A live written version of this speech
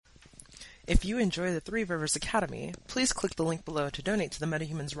If you enjoy the Three Rivers Academy, please click the link below to donate to the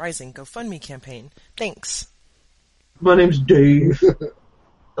MetaHumans Rising GoFundMe campaign. Thanks. My name's Dave.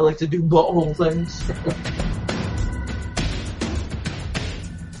 I like to do butthole things.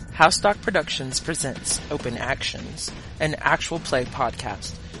 Housestock Productions presents Open Actions, an actual play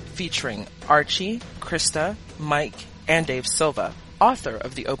podcast featuring Archie, Krista, Mike, and Dave Silva, author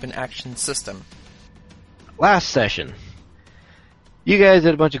of the Open Actions system. Last session, you guys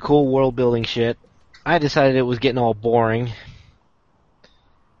did a bunch of cool world-building shit. I decided it was getting all boring.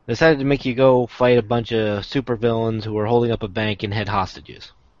 Decided to make you go fight a bunch of supervillains who were holding up a bank and had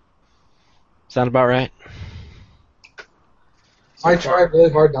hostages. Sound about right? I tried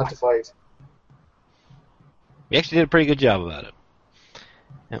really hard not to fight. You actually did a pretty good job about it.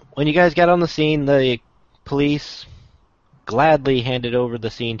 Now, when you guys got on the scene, the police gladly handed over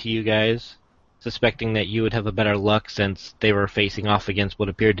the scene to you guys, suspecting that you would have a better luck since they were facing off against what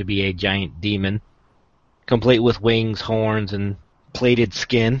appeared to be a giant demon, complete with wings, horns, and plated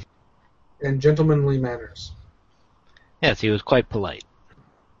skin. And gentlemanly manners. Yes, he was quite polite.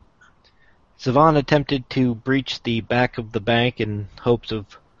 Savan attempted to breach the back of the bank in hopes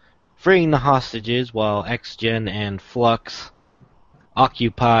of freeing the hostages while X-Gen and Flux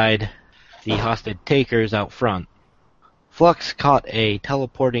occupied the hostage takers out front. Flux caught a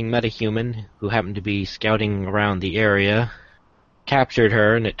teleporting metahuman who happened to be scouting around the area, captured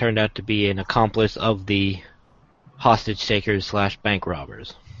her, and it turned out to be an accomplice of the hostage takers / bank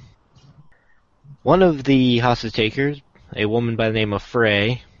robbers. One of the hostage takers, a woman by the name of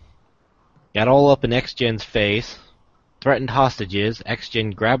Frey, got all up in X-Gen's face, threatened hostages.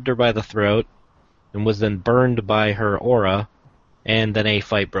 X-Gen grabbed her by the throat, and was then burned by her aura, and then a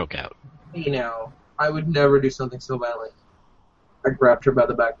fight broke out. Hey now, I would never do something so violent. I grabbed her by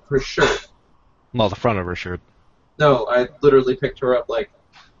the back of her shirt. Well, the front of her shirt. No, I literally picked her up like,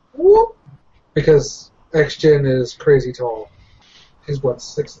 whoop. Because X-Gen is crazy tall. He's what,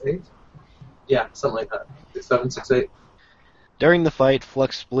 6'8"? Yeah, something like that. 6'7", 6'8". During the fight,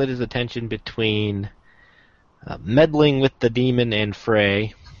 Flux split his attention between meddling with the demon and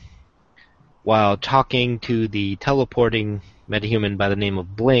Frey, while talking to the teleporting metahuman by the name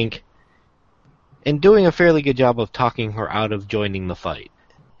of Blink, and doing a fairly good job of talking her out of joining the fight.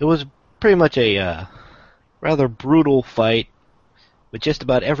 It was pretty much a rather brutal fight, with just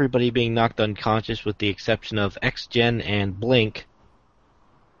about everybody being knocked unconscious with the exception of X-Gen and Blink,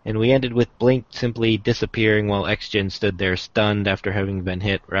 and we ended with Blink simply disappearing while X-Gen stood there stunned after having been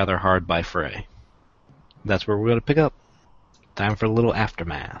hit rather hard by Frey. That's where we're going to pick up. Time for a little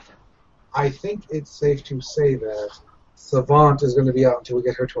aftermath. I think it's safe to say that Savant is going to be out until we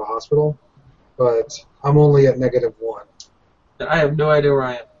get her to a hospital, but I'm only at -1. And I have no idea where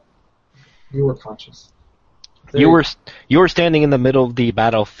I am. You were conscious. You were standing in the middle of the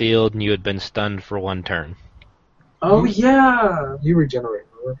battlefield and you had been stunned for one turn. Oh, yeah! You regenerate,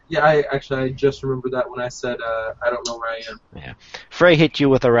 remember? Yeah, I just remembered that when I said, I don't know where I am. Yeah. Frey hit you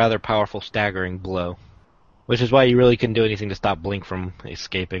with a rather powerful staggering blow, which is why you really couldn't do anything to stop Blink from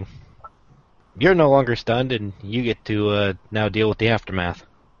escaping. You're no longer stunned, and you get to now deal with the aftermath.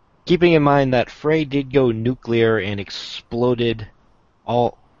 Keeping in mind that Frey did go nuclear and exploded.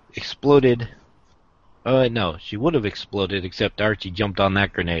 No, she would have exploded, except Archie jumped on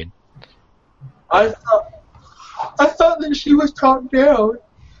that grenade. I thought that she was talked down.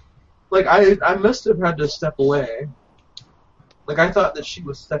 Like, I must have had to step away. Like, I thought that she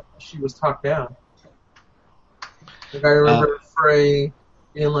was talked down. Like, I remember Frey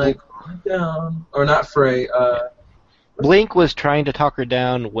being like, calm down. Or not Frey, Blink was trying to talk her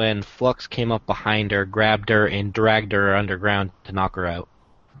down when Flux came up behind her, grabbed her, and dragged her underground to knock her out.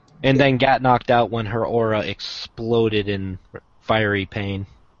 And then got knocked out when her aura exploded in fiery pain.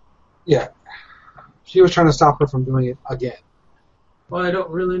 Yeah. She was trying to stop her from doing it again. Well, I don't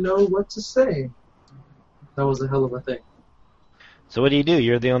really know what to say. That was a hell of a thing. So what do?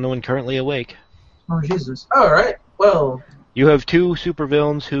 You're the only one currently awake. Oh, Jesus. Alright, well... You have two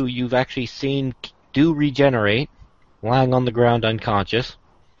supervillains who you've actually seen do regenerate, lying on the ground unconscious.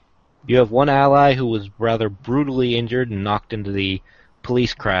 You have one ally who was rather brutally injured and knocked into the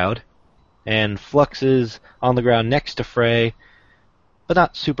police crowd. And Flux is on the ground next to Frey, but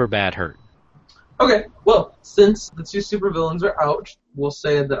not super bad hurt. Okay, well, since the two supervillains are out, we'll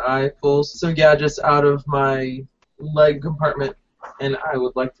say that I pull some gadgets out of my leg compartment, and I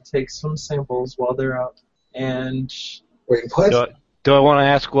would like to take some samples while they're out. And... Wait, what? Do I want to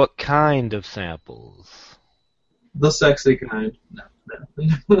ask what kind of samples? The sexy kind. No.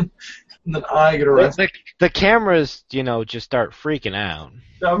 And then I get arrested. The cameras, just start freaking out.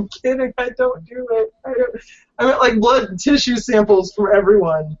 No, I'm kidding. I don't do it. I meant like blood tissue samples from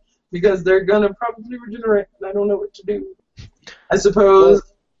everyone because they're gonna probably regenerate. And I don't know what to do. I suppose.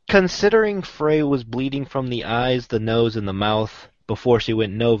 Considering Frey was bleeding from the eyes, the nose, and the mouth before she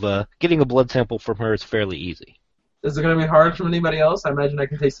went Nova, getting a blood sample from her is fairly easy. Is it going to be hard from anybody else? I imagine I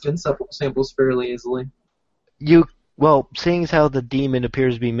can take skin samples fairly easily. Seeing as how the demon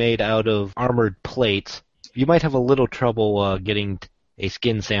appears to be made out of armored plates, you might have a little trouble getting a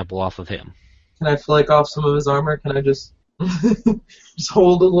skin sample off of him. Can I flake off some of his armor? Can I just just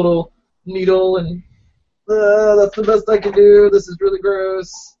hold a little needle and that's the best I can do. This is really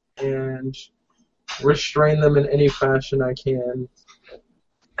gross. And restrain them in any fashion I can.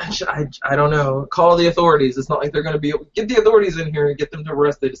 I don't know. Call the authorities. It's not like they're going to be able... Get the authorities in here and get them to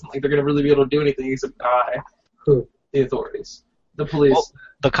arrest it. It's not like they're going to really be able to do anything except die. Who? The authorities. The police. Well,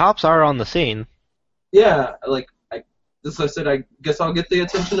 the cops are on the scene. Yeah, like, I said, I guess I'll get the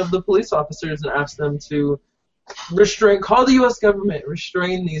attention of the police officers and ask them to call the U.S. government,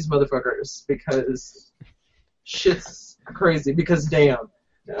 restrain these motherfuckers, because shit's crazy, because damn.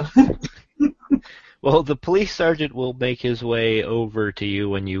 Yeah. Well, the police sergeant will make his way over to you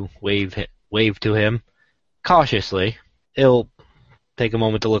when you wave to him. Cautiously. He'll take a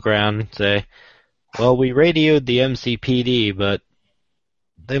moment to look around and say, well, we radioed the MCPD, but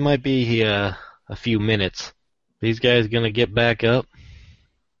they might be here a few minutes. These guys gonna get back up?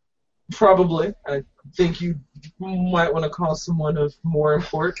 Probably. I think you might want to call someone of more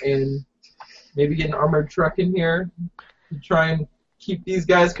import and maybe get an armored truck in here to try and keep these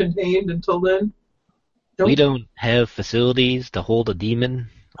guys contained until then. We don't have facilities to hold a demon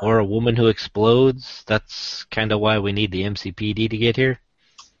or a woman who explodes. That's kind of why we need the MCPD to get here.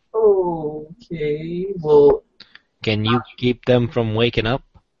 Okay, well... Can you keep them from waking up?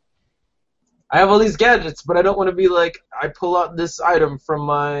 I have all these gadgets, but I don't want to be like, I pull out this item from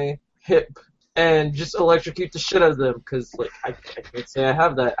my hip and just electrocute the shit out of them, because like, I can't say I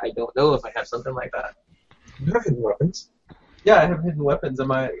have that. I don't know if I have something like that. You have hidden weapons. Yeah, I have hidden weapons.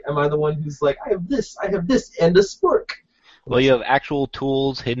 Am I the one who's like, I have this, and a spork? Well, you have actual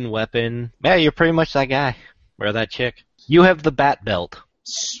tools, hidden weapon. Yeah, you're pretty much that guy. Or that chick. You have the bat belt.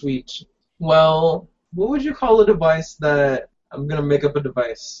 Sweet. Well, what would you call a device that... I'm going to make up a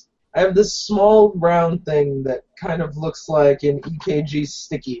device. I have this small round thing that kind of looks like an EKG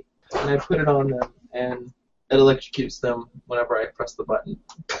sticky, and I put it on them, and it electrocutes them whenever I press the button.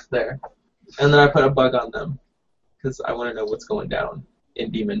 There. And then I put a bug on them, because I want to know what's going down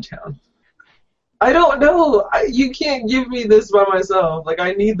in Demon Town. I don't know. You can't give me this by myself. Like,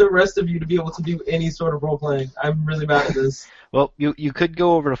 I need the rest of you to be able to do any sort of role-playing. I'm really bad at this. Well, you could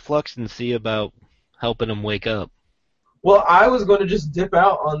go over to Flux and see about helping them wake up. Well, I was going to just dip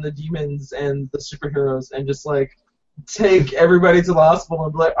out on the demons and the superheroes and just, like, take everybody to the hospital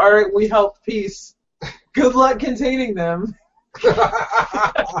and be like, all right, we helped, peace. Good luck containing them. That's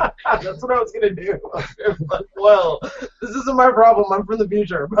what I was going to do. Like, well, this isn't my problem. I'm from the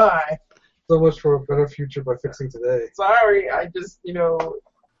future. Bye. So much for a better future by fixing today. Sorry, I just,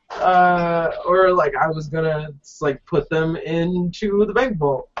 or, like, I was going to, like, put them into the bank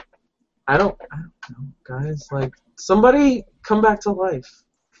vault. I don't know, guys. Like, somebody come back to life.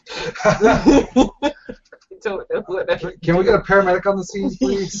 I don't know what Can we get a paramedic on the scene,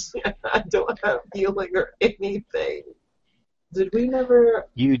 please? I don't have healing or anything. Did we never...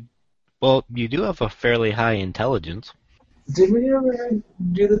 You do have a fairly high intelligence. Did we ever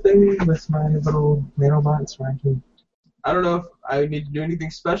do the thing with my little nanobots where I don't know if I need to do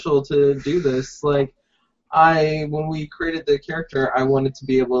anything special to do this. Like, when we created the character, I wanted to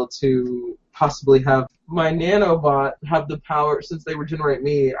be able to possibly have my nanobot have the power, since they regenerate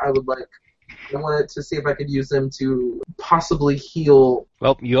me, I wanted to see if I could use them to possibly heal.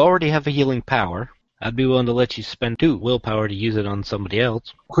 Well, you already have a healing power. I'd be willing to let you spend 2 willpower to use it on somebody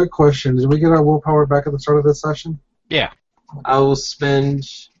else. Quick question, did we get our willpower back at the start of this session? Yeah. I will spend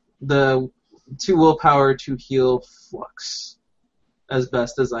the 2 willpower to heal Flux as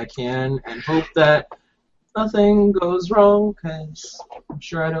best as I can and hope that nothing goes wrong, because I'm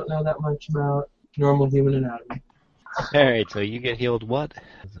sure I don't know that much about normal human anatomy. Alright, so you get healed what?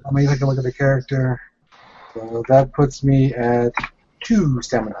 Let me take a look at the character. So that puts me at 2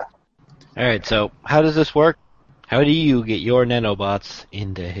 stamina. Alright, so how does this work? How do you get your nanobots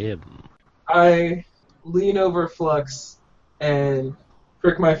into him? I lean over Flux and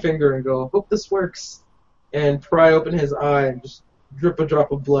prick my finger and go, hope this works, and pry open his eye and just drip a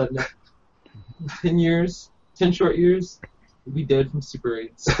drop of blood. 10 short years, he'll be dead from super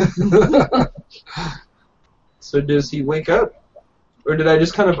AIDS. So does he wake up? Or did I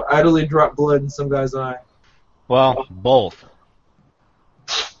just kind of idly drop blood in some guy's eye? Well, both.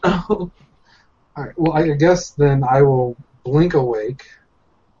 Oh. Alright, well, I guess then I will blink awake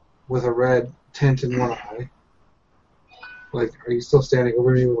with a red tint in one eye. Like, are you still standing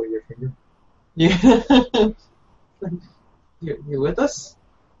over me with your finger? Yeah. You with us?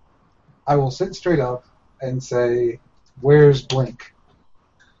 I will sit straight up and say, "Where's Blink?"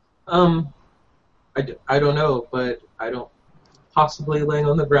 I don't know, but I don't. Possibly laying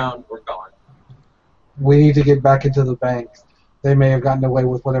on the ground or gone. We need to get back into the bank. They may have gotten away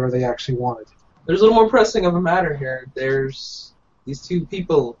with whatever they actually wanted. There's a little more pressing of a matter here. There's these two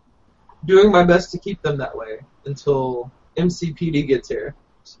people. Doing my best to keep them that way until MCPD gets here.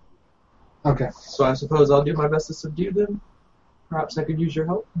 Okay. So I suppose I'll do my best to subdue them. Perhaps I could use your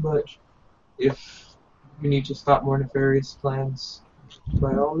help, but if you need to stop more nefarious plans,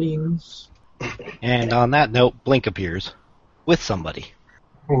 by all means. And on that note, Blink appears. With somebody.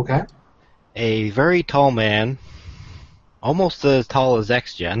 Okay. A very tall man, almost as tall as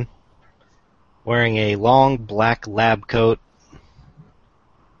X-Gen, wearing a long black lab coat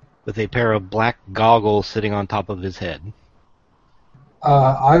with a pair of black goggles sitting on top of his head.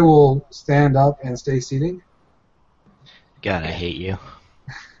 I will stand up and stay seated. God, I hate you.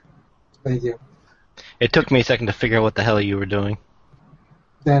 Thank you. It took me a second to figure out what the hell you were doing.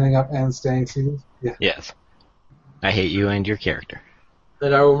 Standing up and staying seated? Yeah. Yes. I hate you and your character.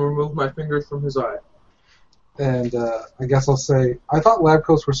 Then I will remove my finger from his eye. And I guess I'll say, I thought lab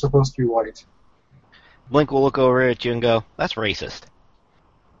coats were supposed to be white. Blink will look over at you and go, "That's racist."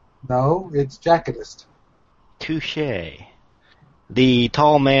 No, it's jacketist. Touché. The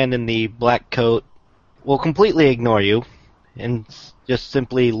tall man in the black coat will completely ignore you and just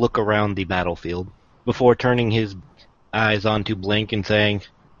simply look around the battlefield before turning his eyes onto Blink and saying,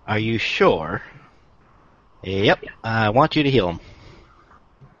 "Are you sure?" "Yep, I want you to heal them."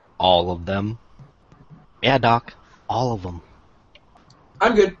 "All of them?" "Yeah, Doc, all of them."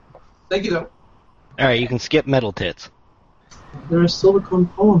 I'm good. Thank you, though. Alright, you can skip metal tits. There is silicone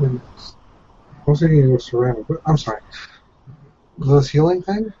foam in this. I was thinking it was ceramic, but I'm sorry. This healing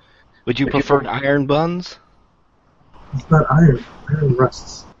thing? Would you prefer iron buns? It's not iron. Iron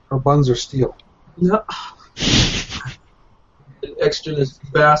rusts. Or buns or steel? No. Exton is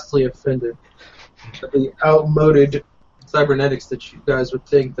vastly offended at the outmoded cybernetics that you guys would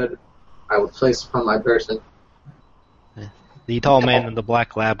think that I would place upon my person. The tall man in the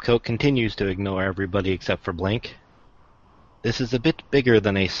black lab coat continues to ignore everybody except for Blink. "This is a bit bigger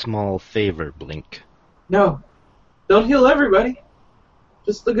than a small favor, Blink." No. Don't heal everybody.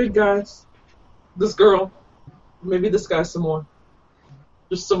 Just the good guys. This girl. Maybe this guy some more.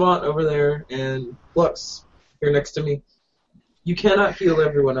 Just Savant over there and Flux here next to me. You cannot heal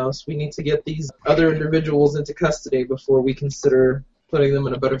everyone else. We need to get these other individuals into custody before we consider putting them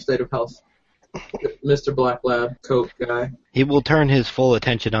in a better state of health. Mr. Black Lab coat guy. He will turn his full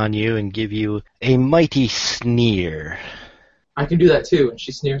attention on you and give you a mighty sneer. I can do that too, and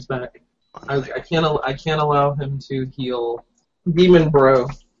she sneers back. I can't allow him to heal Demon Bro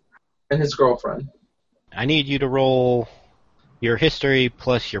and his girlfriend. I need you to roll your history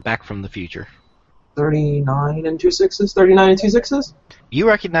plus your back from the future. 39 and 2 6s? 39 and 2 6s? You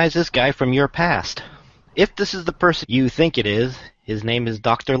recognize this guy from your past. If this is the person you think it is, his name is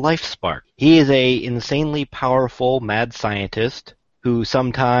Dr. Lifespark. He is a insanely powerful mad scientist who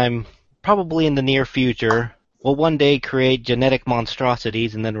sometime, probably in the near future, will one day create genetic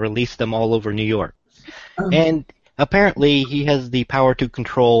monstrosities and then release them all over New York. And apparently he has the power to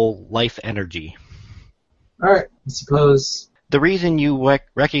control life energy. Alright, I suppose. The reason you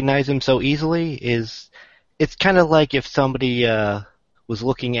recognize him so easily is it's kind of like if somebody was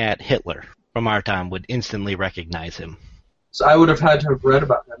looking at Hitler from our time would instantly recognize him. So I would have had to have read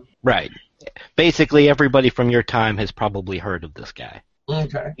about him. Right. Basically, everybody from your time has probably heard of this guy.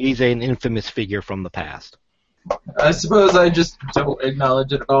 Okay. He's an infamous figure from the past. I suppose I just don't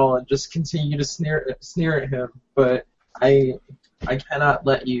acknowledge it at all and just continue to sneer at him, but I cannot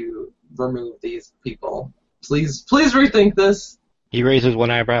let you remove these people. Please rethink this. He raises one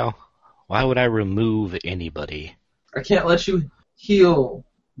eyebrow. Why would I remove anybody? I can't let you heal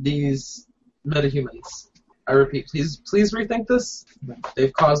these metahumans. I repeat, please rethink this.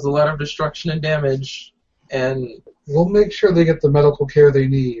 They've caused a lot of destruction and damage, and We'll make sure they get the medical care they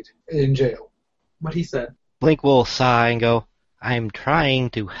need in jail. what he said. Blink will sigh and go, "I'm trying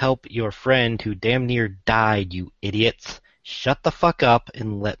to help your friend who damn near died, you idiots. Shut the fuck up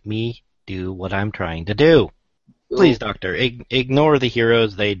and let me do what I'm trying to do." Please, Doctor, ignore the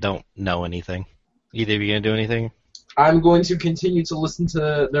heroes. They don't know anything. Either of you gonna do anything? I'm going to continue to listen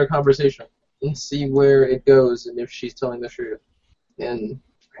to their conversation and see where it goes and if she's telling the truth. And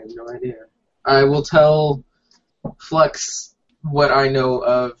I have no idea. I will tell Flex what I know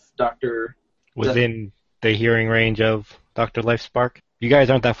of Dr. Within the hearing range of Dr. Lifespark? You guys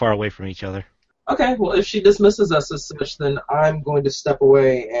aren't that far away from each other. Okay, well, if she dismisses us as such, then I'm going to step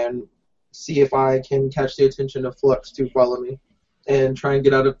away and see if I can catch the attention of Flux to follow me and try and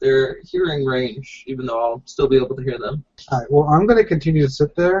get out of their hearing range, even though I'll still be able to hear them. All right, well, I'm going to continue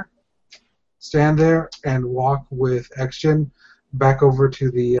to stand there, and walk with XGen back over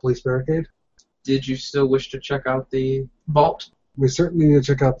to the police barricade. Did you still wish to check out the vault? We certainly need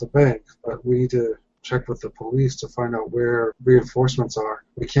to check out the bank, but we need to check with the police to find out where reinforcements are.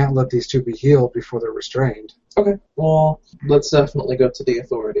 We can't let these two be healed before they're restrained. Okay, well, let's definitely go to the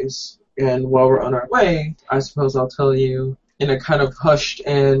authorities. And while we're on our way, I suppose I'll tell you in a kind of hushed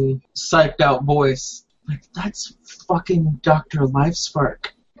and psyched out voice, like, that's fucking Dr. Lifespark.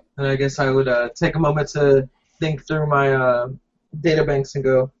 And I guess I would take a moment to think through my databanks and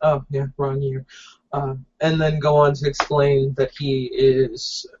go, oh, yeah, wrong year. And then go on to explain that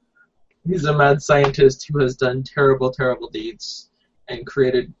he's a mad scientist who has done terrible, terrible deeds and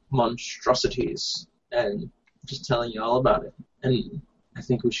created monstrosities, and just telling you all about it. And I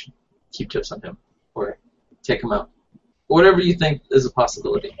think we should keep tips on him or take him out. Whatever you think is a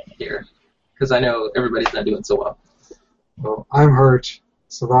possibility here, because I know everybody's not doing so well. Well, I'm hurt.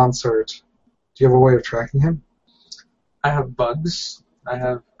 Savant's hurt. Do you have a way of tracking him? I have bugs. I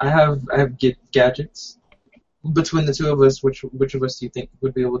have gadgets. Between the two of us, which of us do you think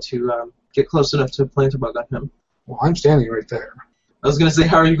would be able to get close enough to plant a bug on him? Well, I'm standing right there. I was going to say,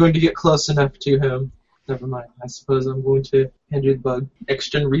 how are you going to get close enough to him? Never mind. I suppose I'm going to hand you the bug.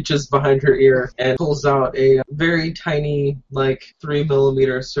 Exton reaches behind her ear and pulls out a very tiny,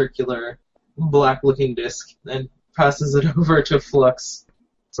 3mm circular, black-looking disc and passes it over to Flux.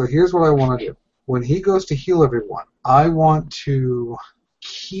 So here's what I want to do. When he goes to heal everyone, I want to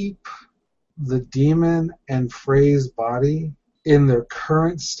keep the demon and Frey's body in their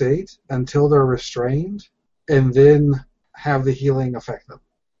current state until they're restrained, and then have the healing affect them.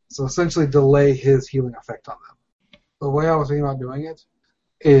 So essentially delay his healing effect on them. The way I was thinking about doing it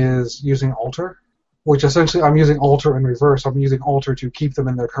is using Alter, which essentially I'm using Alter in reverse. I'm using Alter to keep them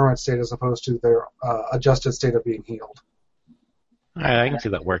in their current state as opposed to their adjusted state of being healed. Alright, I can see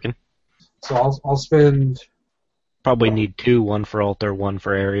that working. So I'll spend... Probably need two, one for Alter, one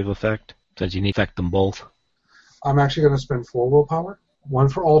for Area of Effect, since you need to affect them both. I'm actually going to spend 4 willpower. 1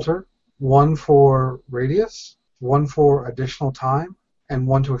 for Alter, 1 for Radius, 1 for additional time, and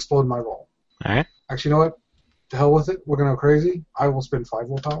 1 to explode my roll. Alright. Actually, you know what? To hell with it. We're going to go crazy. I will spend 5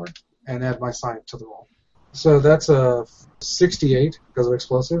 willpower and add my science to the roll. So that's a 68 because of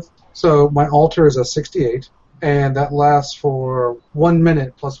explosive. So my Alter is a 68, and that lasts for 1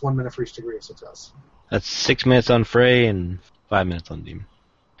 minute plus 1 minute for each degree of success. That's 6 minutes on Frey and 5 minutes on Demon.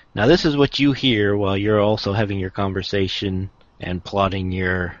 Now this is what you hear while you're also having your conversation and plotting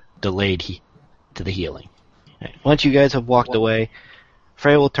your delayed to the healing. Right. Once you guys have walked away,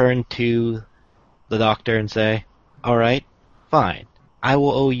 Frey will turn to the doctor and say, alright, fine. I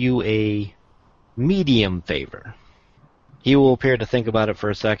will owe you a medium favor. He will appear to think about it for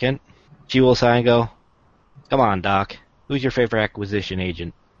a second. She will sigh and go, come on, Doc. Who's your favorite acquisition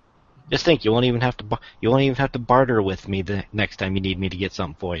agent? Just think, you won't even have to barter with me the next time you need me to get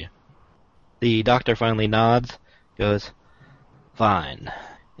something for you. The doctor finally nods, goes, fine.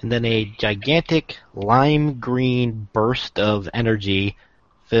 And then a gigantic lime green burst of energy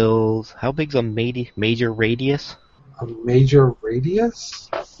fills... How big's a major radius? A major radius?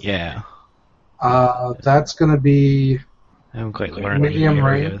 Yeah. That's going to be... I haven't quite learned medium the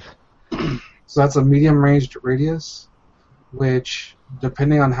range. So that's a medium ranged radius, which,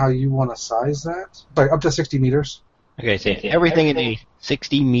 depending on how you want to size that, like up to 60 meters. Okay, so everything in a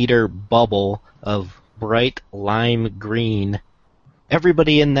 60-meter bubble of bright lime green.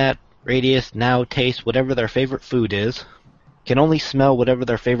 Everybody in that radius now tastes whatever their favorite food is, can only smell whatever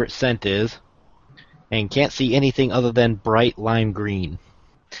their favorite scent is, and can't see anything other than bright lime green.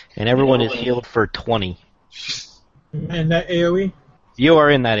 And everyone is healed for 20. And that AoE? You are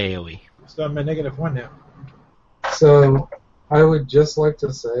in that AoE. So I'm at -1 now. So I would just like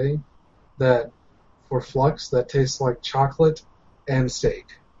to say that for Flux, that tastes like chocolate and steak.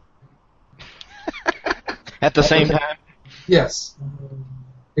 At the same time? Yes,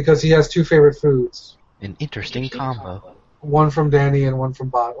 because he has 2 favorite foods. An interesting combo. One from Danny and one from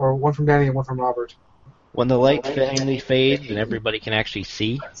Bob, or one from Danny and one from Robert. When the light finally fades and everybody can actually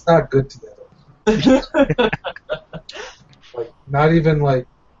see. It's not good together. Like, not even like,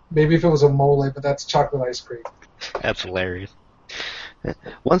 maybe if it was a mole, but that's chocolate ice cream. That's hilarious.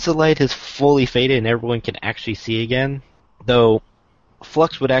 Once the light has fully faded and everyone can actually see again, though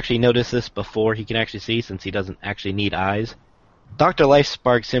Flux would actually notice this before he can actually see since he doesn't actually need eyes, Dr.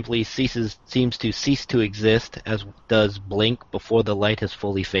 Lifespark simply seems to cease to exist, as does Blink before the light has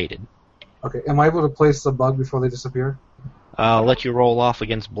fully faded. Okay, am I able to place the bug before they disappear? I'll let you roll off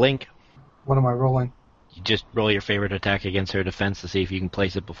against Blink. What am I rolling? You just roll your favorite attack against her defense to see if you can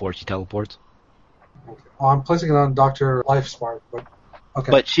place it before she teleports. Okay. Oh, I'm placing it on Dr. Lifespark, but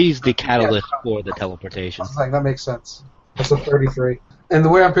okay. But she's the catalyst for the teleportation. That makes sense. That's a 33. And the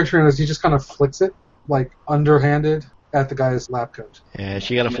way I'm picturing it is he just kind of flicks it, like underhanded, at the guy's lab coat. Yeah,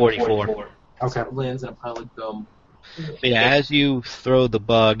 she got a 44. Okay. It lands in a pile of gum. But yeah, as you throw the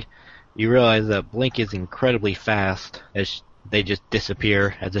bug, you realize that Blink is incredibly fast, as they just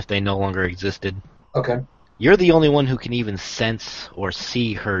disappear as if they no longer existed. Okay. You're the only one who can even sense or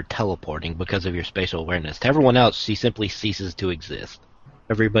see her teleporting because of your spatial awareness. To everyone else, she simply ceases to exist.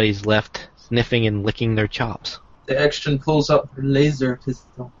 Everybody's left sniffing and licking their chops. The Extra pulls out her laser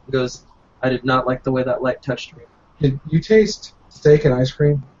pistol and goes, I did not like the way that light touched me. Did you taste steak and ice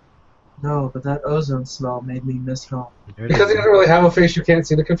cream? No, but that ozone smell made me miss home. Because he doesn't really have a face, you can't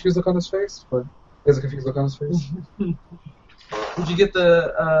see the confused look on his face, but there's a confused look on his face. Did you get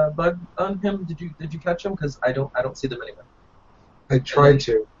the bug on him? Did you catch him? Because I don't see them anywhere. I tried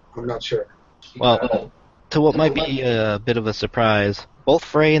to. I'm not sure. Well, to what might be a bit of a surprise, both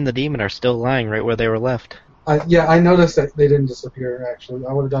Frey and the demon are still lying right where they were left. Yeah, I noticed that they didn't disappear, actually.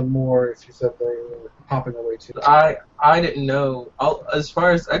 I would have done more if you said they were hopping away too. I didn't know. As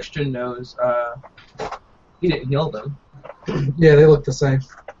far as Extra knows, he didn't heal them. Yeah, they look the same.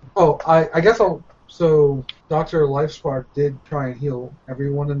 Oh, I guess I'll... So, Dr. Lifespark did try and heal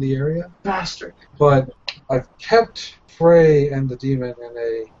everyone in the area. Bastard. But I've kept Frey and the demon in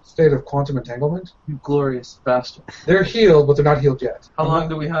a state of quantum entanglement. You glorious bastard. They're healed, but they're not healed yet. How long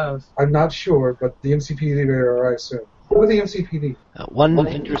do we have? I'm not sure, but the MCPD may arrive soon. What are the MCPD? One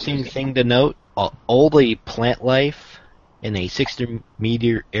interesting thing to note, all the plant life in a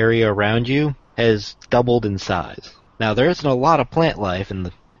 60-meter area around you has doubled in size. Now, there isn't a lot of plant life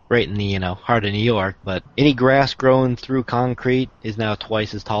right in the heart of New York, but any grass growing through concrete is now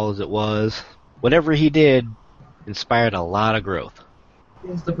twice as tall as it was. Whatever he did inspired a lot of growth. He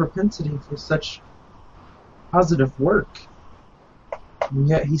has the propensity for such positive work, and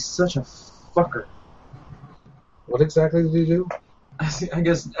yet he's such a fucker. What exactly did he do? I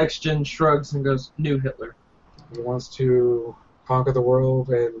guess X-Gen shrugs and goes, new Hitler. He wants to conquer the world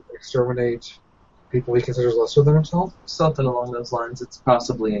and exterminate people he considers lesser than himself? Something along those lines. It's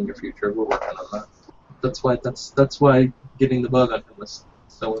possibly in your future. We're working on that. That's why getting the bug on him was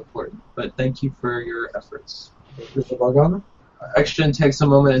so important. But thank you for your efforts. Is the bug on him? X-Gen takes a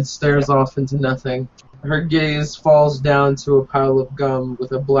moment and stares off into nothing. Her gaze falls down to a pile of gum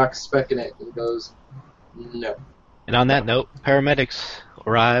with a black speck in it and goes, no. And on that note, paramedics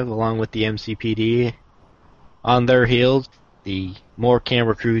arrive along with the MCPD. On their heels, the more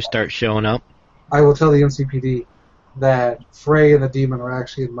camera crews start showing up. I will tell the MCPD that Frey and the demon are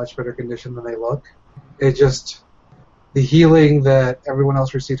actually in much better condition than they look. It just, the healing that everyone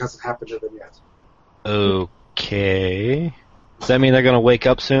else received hasn't happened to them yet. Okay. Does that mean they're going to wake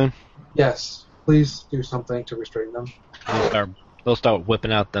up soon? Yes. Please do something to restrain them. They'll start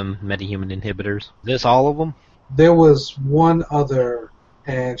whipping out them metahuman inhibitors. Is this all of them? There was one other,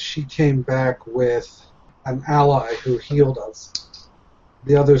 and she came back with an ally who healed us.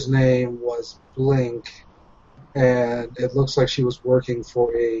 The other's name was Blink, and it looks like she was working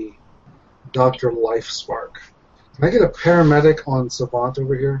for a Dr. Lifespark. Can I get a paramedic on Savant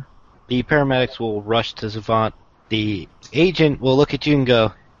over here? The paramedics will rush to Savant. The agent will look at you and go,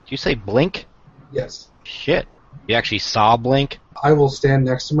 did you say Blink? Yes. Shit. You actually saw Blink? I will stand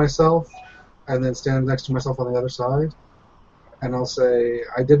next to myself, and then stand next to myself on the other side, and I'll say,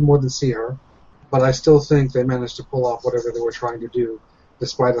 I did more than see her, but I still think they managed to pull off whatever they were trying to do,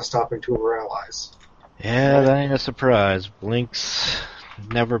 despite us stopping two of our allies. Yeah, that ain't a surprise. Blink's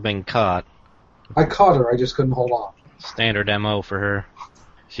never been caught. I caught her, I just couldn't hold on. Standard MO for her.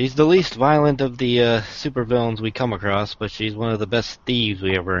 She's the least violent of the supervillains we come across, but she's one of the best thieves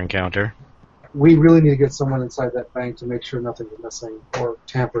we ever encounter. We really need to get someone inside that bank to make sure nothing's missing or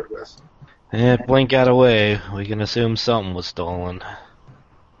tampered with. If Blink got away, we can assume something was stolen.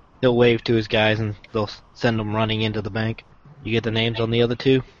 He'll wave to his guys and they'll send them running into the bank. You get the names on the other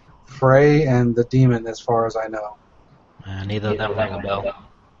two? Frey and the demon, as far as I know. Neither of them ring a bell.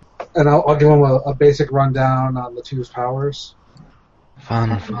 And I'll give them a basic rundown on the two's powers. Fun.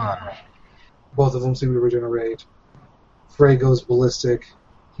 Both of them seem to regenerate. Frey goes ballistic.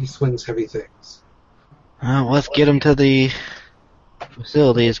 He swings heavy things. Let's get him to the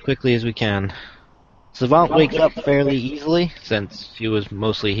facility as quickly as we can. Savant wakes up fairly easily, since she was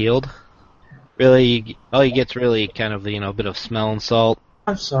mostly healed. Really, all he gets really kind of, a bit of smell and salt.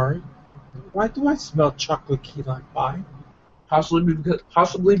 I'm sorry. Why do I smell chocolate key lime pie?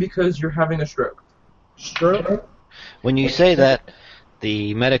 Possibly because you're having a stroke. Stroke? When you say that,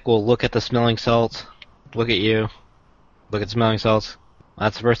 the medic will look at the smelling salts, look at you, look at the smelling salts.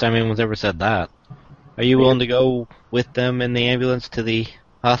 That's the first time anyone's ever said that. Are you willing to go with them in the ambulance to the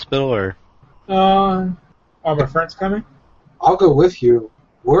hospital, or? Are my friends coming? I'll go with you.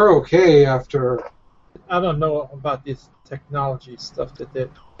 We're okay after... I don't know about this technology stuff that they're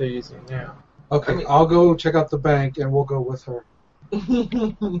using now. Okay, I'll go check out the bank and we'll go with her.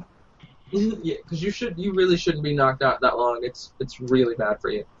 Yeah, because you really shouldn't be knocked out that long. It's really bad for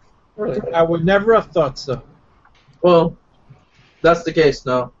you. Really? I would never have thought so. Well, that's the case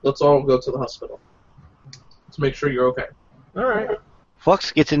now. Let's all go to the hospital. Let's make sure you're okay. All right.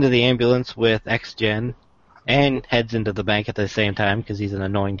 Flux gets into the ambulance with X-Gen and heads into the bank at the same time because he's an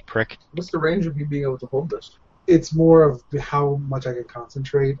annoying prick. What's the range of you being able to hold this? It's more of how much I can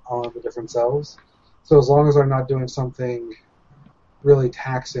concentrate on the different cells. So as long as I'm not doing something really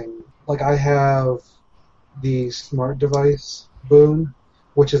taxing, like I have the smart device boon,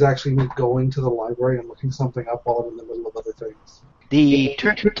 which is actually me going to the library and looking something up while I'm in the middle of other things. The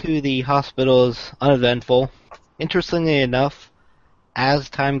trip to the hospital is uneventful. Interestingly enough, as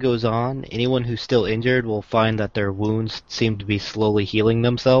time goes on, anyone who's still injured will find that their wounds seem to be slowly healing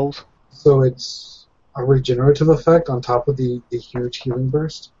themselves. So it's a regenerative effect on top of the huge healing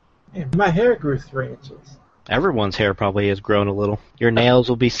burst. Man, my hair grew 3 inches. Everyone's hair probably has grown a little. Your nails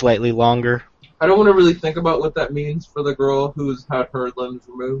will be slightly longer. I don't want to really think about what that means for the girl who's had her limbs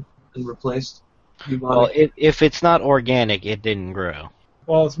removed and replaced. Well, if it's not organic, it didn't grow.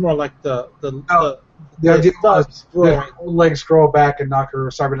 Well, it's more like the idea was growing. her legs grow back and knock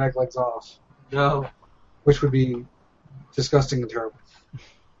her cybernetic legs off, No. which would be disgusting and terrible.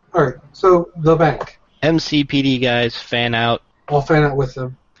 Alright, so the bank. MCPD guys fan out. I'll fan out with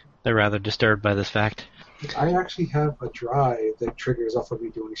them. They're rather disturbed by this fact. I actually have a drive that triggers off of me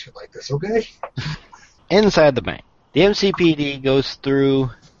doing shit like this, okay? Inside the bank, the MCPD goes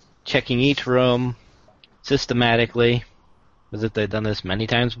through checking each room systematically, as if they've done this many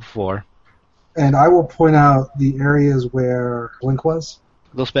times before. And I will point out the areas where Blink was.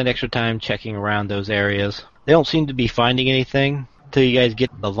 They'll spend extra time checking around those areas. They don't seem to be finding anything until you guys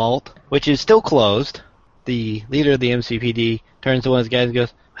get to the vault, which is still closed. The leader of the MCPD turns to one of his guys and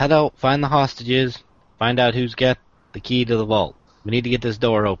goes, "Head out, find the hostages, find out who's got the key to the vault. We need to get this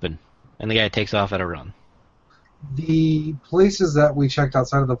door open." And the guy takes off at a run. The places that we checked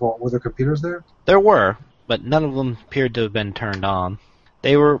outside of the vault, were there computers there? There were, but none of them appeared to have been turned on.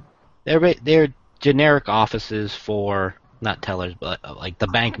 They're generic offices for, not tellers, but like the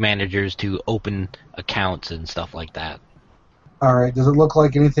bank managers to open accounts and stuff like that. Alright, does it look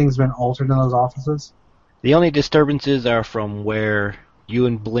like anything's been altered in those offices? The only disturbances are from where you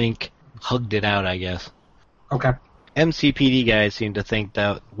and Blink hugged it out, I guess. Okay. MCPD guys seem to think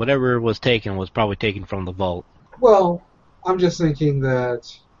that whatever was taken was probably taken from the vault. Well, I'm just thinking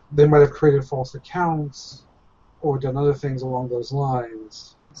that they might have created false accounts or done other things along those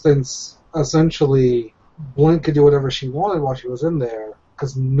lines, since essentially Blink could do whatever she wanted while she was in there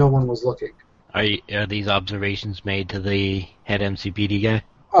because no one was looking. Are these observations made to the head MCPD guy?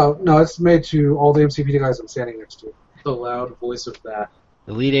 Oh, no, it's made to all the MCPD guys I'm standing next to. The loud voice of that.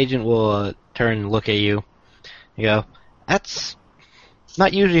 The lead agent will turn and look at you. You go, "That's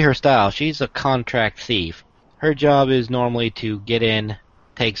not usually her style. She's a contract thief. Her job is normally to get in,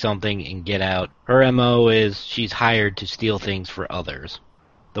 take something, and get out. Her MO is she's hired to steal things for others."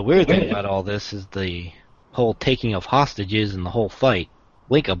 The weird thing about all this is the whole taking of hostages and the whole fight.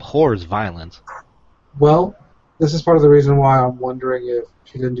 Blink abhors violence. Well, this is part of the reason why I'm wondering if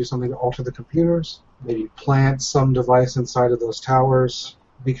she didn't do something to alter the computers, maybe plant some device inside of those towers,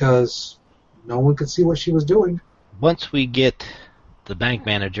 because no one could see what she was doing. Once we get the bank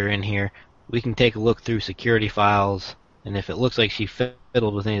manager in here, we can take a look through security files, and if it looks like she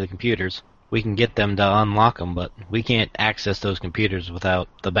fiddled with any of the computers, we can get them to unlock them, but we can't access those computers without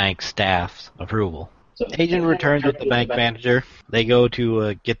the bank staff's approval. Agent returns with the bank manager. They go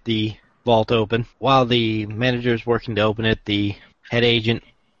to get the vault open. While the manager's working to open it, the head agent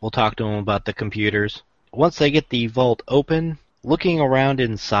will talk to him about the computers. Once they get the vault open, looking around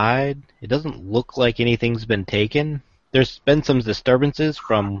inside, it doesn't look like anything's been taken. There's been some disturbances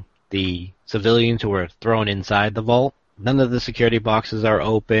from the civilians who were thrown inside the vault. None of the security boxes are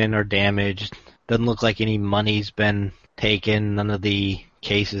open or damaged. Doesn't look like any money's been taken. None of the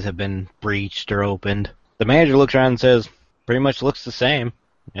cases have been breached or opened. The manager looks around and says, "Pretty much looks the same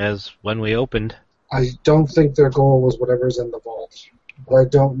as when we opened." I don't think their goal was whatever's in the vault. but I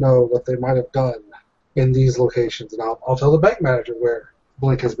don't know what they might have done in these locations, and I'll tell the bank manager where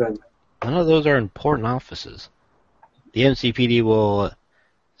Blink has been. None of those are important offices. The MCPD will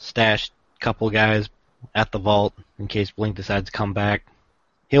stash a couple guys at the vault in case Blink decides to come back.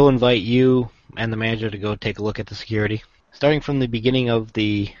 He'll invite you and the manager to go take a look at the security. Starting from the beginning of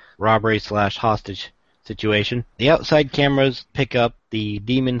the robbery/hostage situation, the outside cameras pick up the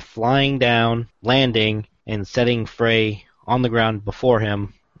demon flying down, landing, and setting Frey on the ground before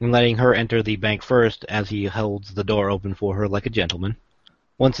him, and letting her enter the bank first as he holds the door open for her like a gentleman.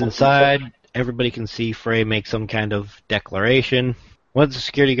 Once inside, everybody can see Frey make some kind of declaration. One of the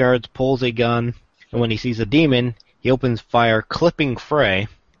security guards pulls a gun, and when he sees a demon, he opens fire, clipping Frey,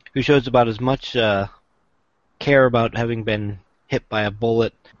 who shows about as much care about having been hit by a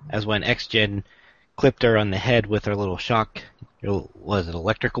bullet as when X-Gen clipped her on the head with her little shock, was it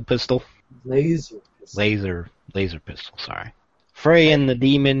electrical pistol? Laser. Laser pistol, sorry. Frey and the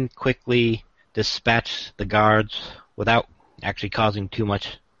demon quickly dispatch the guards without actually causing too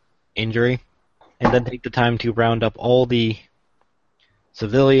much injury, and then take the time to round up all the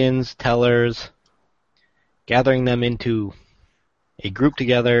civilians, tellers, gathering them into a group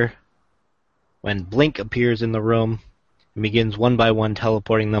together when Blink appears in the room and begins one by one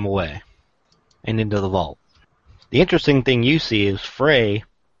teleporting them away and into the vault. The interesting thing you see is Frey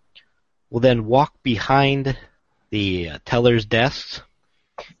will then walk behind the teller's desks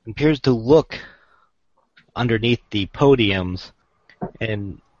and appears to look underneath the podiums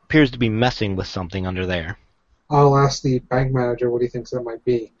and appears to be messing with something under there. I'll ask the bank manager what he thinks that might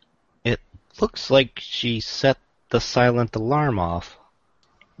be. It looks like she set the silent alarm off.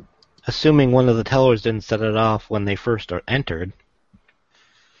 Assuming one of the tellers didn't set it off when they first entered.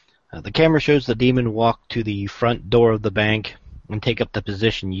 The camera shows the demon walk to the front door of the bank and take up the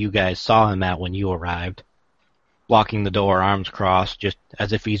position you guys saw him at when you arrived. Blocking the door, arms crossed, just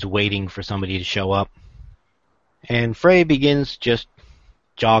as if he's waiting for somebody to show up. And Frey begins just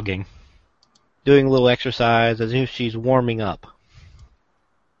jogging, doing a little exercise as if she's warming up.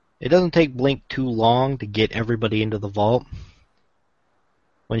 It doesn't take Blink too long to get everybody into the vault.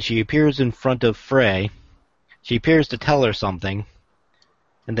 When she appears in front of Frey, she appears to tell her something,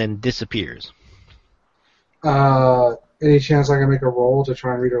 and then disappears. Any chance I can make a roll to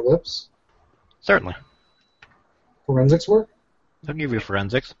try and read her lips? Certainly. Forensics work? I'll give you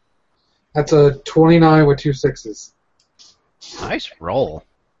forensics. That's a 29 with 2 6s. Nice roll.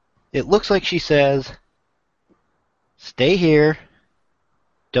 It looks like she says, "Stay here.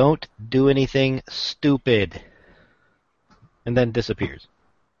 Don't do anything stupid." And then disappears.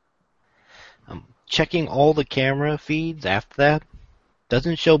 Checking all the camera feeds after that,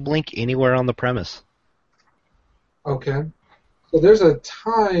 doesn't show Blink anywhere on the premise. Okay. So there's a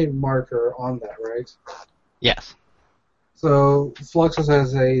time marker on that, right? Yes. So Fluxus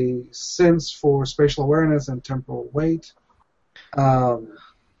has a sense for spatial awareness and temporal weight.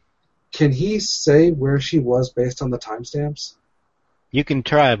 Can he say where she was based on the timestamps? You can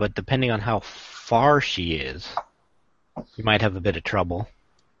try, but depending on how far she is, you might have a bit of trouble.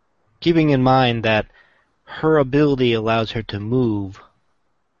 Keeping in mind that her ability allows her to move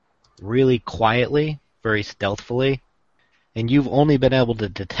really quietly, very stealthily, and you've only been able to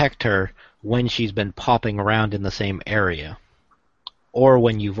detect her when she's been popping around in the same area, or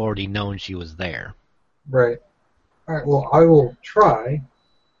when you've already known she was there. Right. All right. Well, I will try.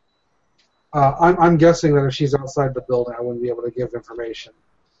 I'm guessing that if she's outside the building, I wouldn't be able to give information,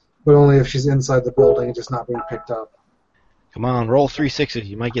 but only if she's inside the building and just not being picked up. Come on, roll 3 6s.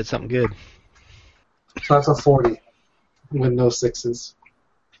 You might get something good. So that's a 40 with no 6s.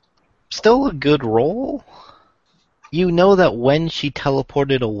 Still a good roll. You know that when she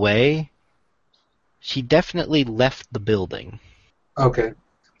teleported away, she definitely left the building. Okay.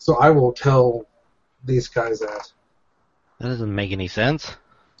 So I will tell these guys that. That doesn't make any sense.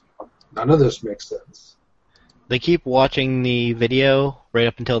 None of this makes sense. They keep watching the video right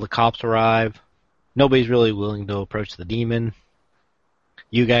up until the cops arrive. Nobody's really willing to approach the demon.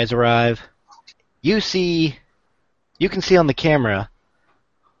 You guys arrive. You can see on the camera,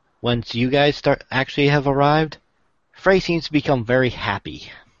 once you guys actually have arrived, Frey seems to become very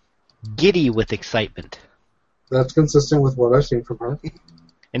happy, giddy with excitement. That's consistent with what I've seen from her.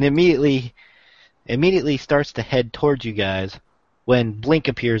 And immediately starts to head towards you guys when Blink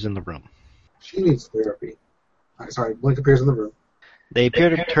appears in the room. She needs therapy. Sorry, Blink appears in the room. They appear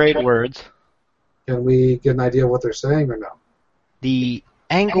to trade words. Can we get an idea of what they're saying or no? The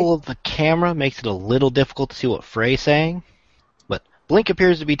angle of the camera makes it a little difficult to see what Frey's saying, but Blink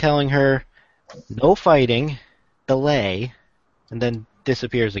appears to be telling her, "No fighting, delay," and then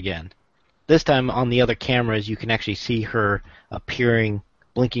disappears again. This time on the other cameras, you can actually see her appearing,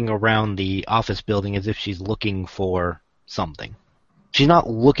 blinking around the office building as if she's looking for something. She's not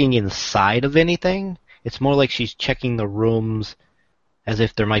looking inside of anything. It's more like she's checking the rooms as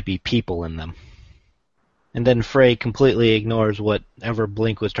if there might be people in them. And then Frey completely ignores whatever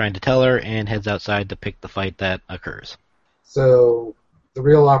Blink was trying to tell her and heads outside to pick the fight that occurs. So the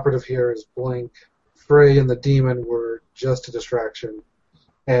real operative here is Blink. Frey and the demon were just a distraction,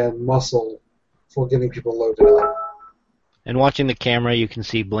 and Muscle for getting people loaded up. And watching the camera, you can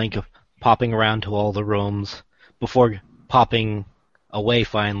see Blink popping around to all the rooms before popping away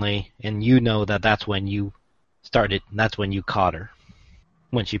finally, and you know that that's when you started, that's when you caught her.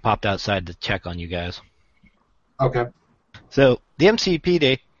 When she popped outside to check on you guys. Okay. So, the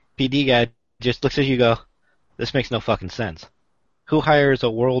MCPD guy just looks at you and go, this makes no fucking sense. Who hires a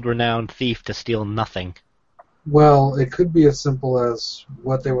world-renowned thief to steal nothing? Well, it could be as simple as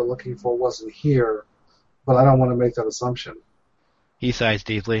what they were looking for wasn't here, but I don't want to make that assumption. He sighs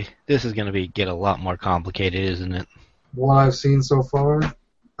deeply. This is going to get a lot more complicated, isn't it? What I've seen so far,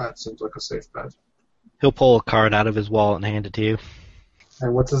 that seems like a safe bet. He'll pull a card out of his wallet and hand it to you.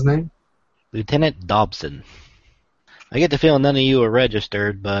 And what's his name? Lieutenant Dobson. I get the feeling none of you are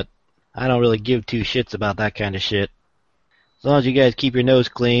registered, but I don't really give two shits about that kind of shit. As long as you guys keep your nose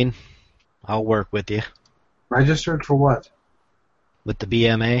clean, I'll work with you. Registered for what? With the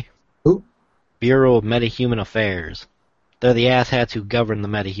BMA? Who? Bureau of Metahuman Affairs. They're the asshats who govern the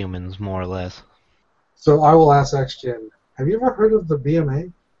metahumans, more or less. So I will ask XGen, have you ever heard of the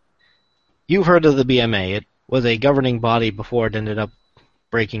BMA? You've heard of the BMA. It was a governing body before it ended up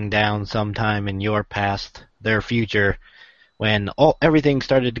breaking down sometime in your past, their future, when everything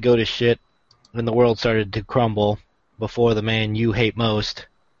started to go to shit, when the world started to crumble, before the man you hate most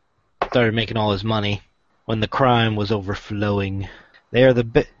started making all his money, when the crime was overflowing. They are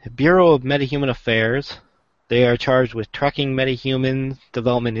the Bureau of Metahuman Affairs. They are charged with tracking metahuman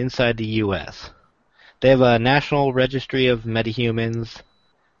development inside the U.S. They have a national registry of metahumans.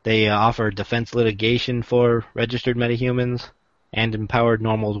 They offer defense litigation for registered metahumans and empowered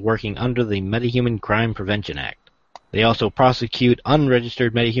normals working under the Metahuman Crime Prevention Act. They also prosecute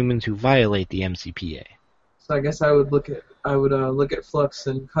unregistered metahumans who violate the MCPA. So I guess I would look at Flux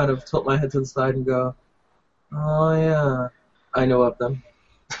and kind of tilt my head to the side and go, "Oh yeah, I know of them."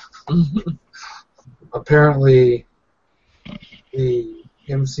 Apparently, the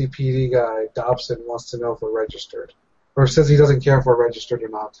MCPD guy, Dobson, wants to know if we're registered. Or says he doesn't care if we're registered or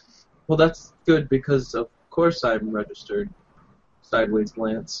not. Well, that's good because of course I'm registered. Sideways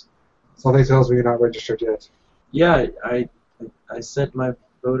glance. Something tells me you're not registered yet. Yeah, I sent my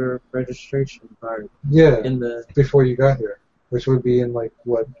voter registration card. Yeah, in the before you got here, which would be in like,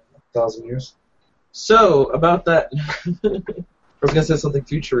 what, 1,000 years? So, about that, I was going to say something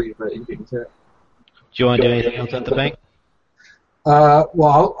future-y, but you can tell. Do you want to do anything else at the bank?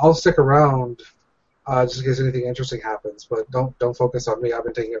 Well, I'll stick around just in case anything interesting happens, but don't focus on me. I've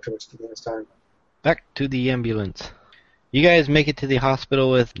been taking up too much of this time. Back to the ambulance. You guys make it to the hospital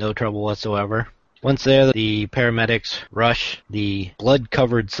with no trouble whatsoever. Once there, the paramedics rush the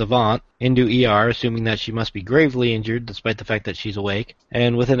blood-covered savant into ER, assuming that she must be gravely injured despite the fact that she's awake,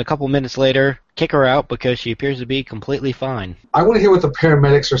 and within a couple minutes later, kick her out because she appears to be completely fine. I want to hear what the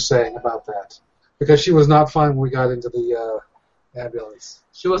paramedics are saying about that, because she was not fine when we got into the ambulance.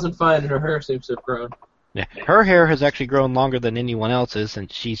 She wasn't fine, and her hair seems to have grown. Yeah, her hair has actually grown longer than anyone else's,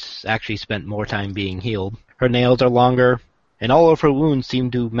 since she's actually spent more time being healed. Her nails are longer, and all of her wounds seem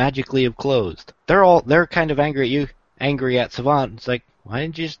to magically have closed. They're kind of angry at Savant. It's like, why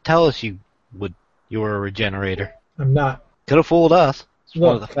didn't you just tell us you were a regenerator? I'm not. Could have fooled us. It's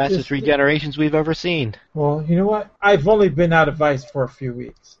one of Look, the fastest regenerations we've ever seen. Well, you know what? I've only been out of ice for a few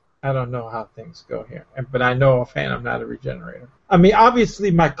weeks. I don't know how things go here, but I know offhand I'm not a regenerator. I mean, obviously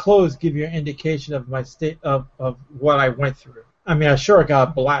my clothes give you an indication of my state of what I went through. I mean, I sure got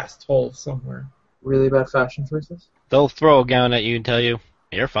a blast hole somewhere. Really bad fashion choices? They'll throw a gown at you and tell you,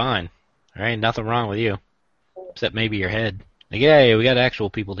 you're fine. There ain't nothing wrong with you. Except maybe your head. Like, yeah, we got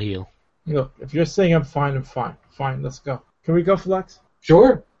actual people to heal. Look, if you're saying I'm fine, I'm fine. Fine, let's go. Can we go, Flex?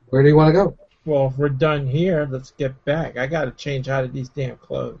 Sure. Where do you want to go? Well, if we're done here, let's get back. I gotta change out of these damn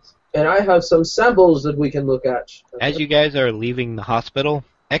clothes. And I have some samples that we can look at. As you guys are leaving the hospital,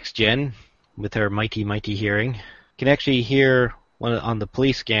 XGen, with her mighty hearing, can actually hear one on the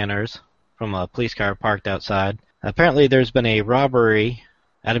police scanners from a police car parked outside. Apparently there's been a robbery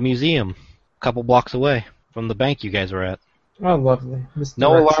at a museum a couple blocks away from the bank you guys were at. Oh, lovely.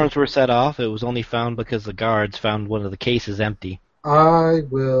 No alarms were set off. It was only found because the guards found one of the cases empty. I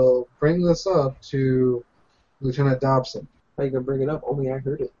will bring this up to Lieutenant Dobson. How you gonna bring it up? Only I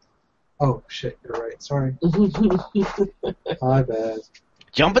heard it. Oh, shit, you're right. Sorry. My bad.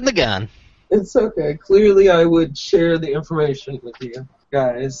 Jumping the gun. It's okay. Clearly, I would share the information with you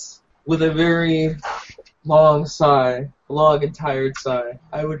guys with a very long sigh, long and tired sigh.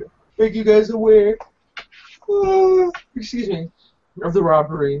 I would make you guys aware, excuse me, of the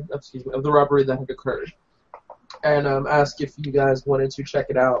robbery. Of the robbery that had occurred, and ask if you guys wanted to check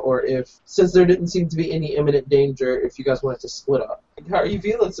it out, or if, since there didn't seem to be any imminent danger, if you guys wanted to split up. How are you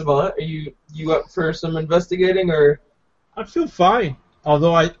feeling, Savant? Are you up for some investigating, or? I feel fine.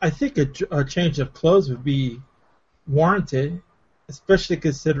 Although I think a change of clothes would be warranted, especially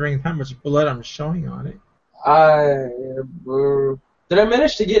considering how much blood I'm showing on it. Did I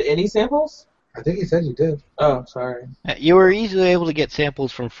manage to get any samples? I think he said you did. Oh, sorry. You were easily able to get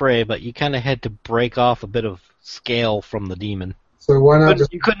samples from Frey, but you kind of had to break off a bit of scale from the demon. So why not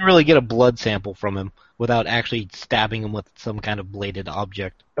just... You couldn't really get a blood sample from him without actually stabbing him with some kind of bladed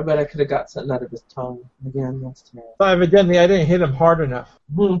object. I bet I could have got something out of his tongue. Again, that's terrible. So evidently, I didn't hit him hard enough.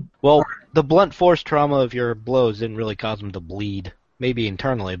 Well, the blunt force trauma of your blows didn't really cause him to bleed. Maybe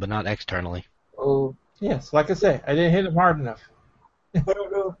internally, but not externally. Oh. Yes, like I say, I didn't hit him hard enough. I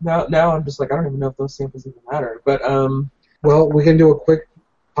don't know. Now I'm just like, I don't even know if those samples even matter. But, Well, we can do a quick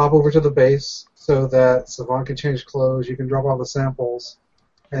pop over to the base so that Savant can change clothes, you can drop all the samples,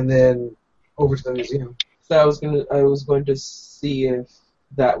 and then over to the museum. So I was going to see if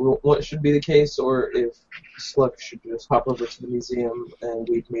that what should be the case, or if Slug should just hop over to the museum and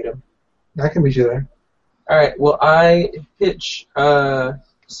we'd meet him. I can meet you there. Alright, well, I hitch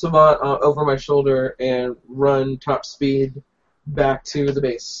Savant over my shoulder and run top speed back to the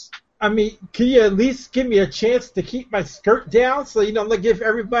base. I mean, can you at least give me a chance to keep my skirt down so you don't give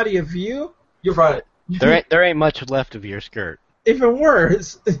everybody a view? You're fine. There ain't much left of your skirt. Even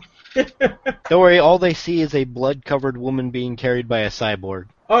worse. Don't worry, all they see is a blood-covered woman being carried by a cyborg.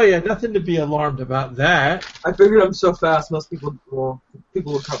 Oh yeah, nothing to be alarmed about that. I figured I'm so fast, most people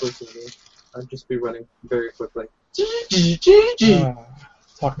would probably see me. I'd just be running very quickly.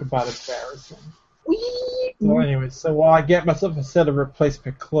 Talk about embarrassing. Well, anyway, so while I get myself a set of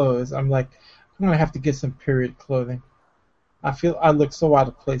replacement clothes, I'm like, I'm gonna have to get some period clothing. I feel I look so out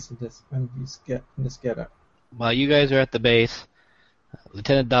of place in this getup. While you guys are at the base,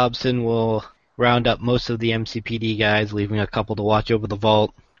 Lieutenant Dobson will round up most of the MCPD guys, leaving a couple to watch over the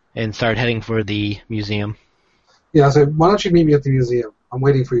vault, and start heading for the museum. Yeah, so why don't you meet me at the museum? I'm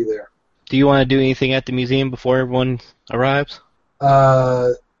waiting for you there. Do you want to do anything at the museum before everyone arrives?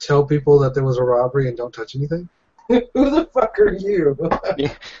 Tell people that there was a robbery and don't touch anything? Who the fuck are you?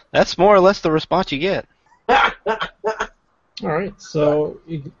 Yeah, that's more or less the response you get. All right, so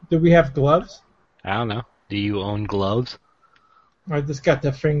do we have gloves? I don't know. Do you own gloves? I just got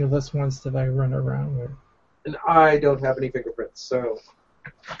the fingerless ones that I run around with. And I don't have any fingerprints, so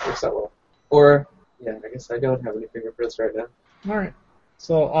I guess I will. Or, yeah, I guess I don't have any fingerprints right now. All right,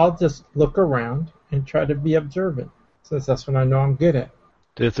 so I'll just look around and try to be observant, since that's what I know I'm good at.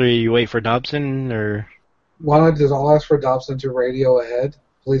 Do the three of you wait for Dobson, or...? Why don't I just, I'll ask for Dobson to radio ahead,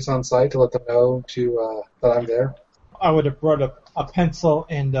 police on site, to let them know that I'm there. I would have brought a pencil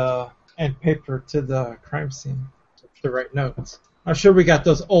and paper to the crime scene to write notes. I'm sure we got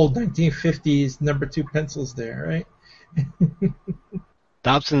those old 1950s number 2 pencils there, right?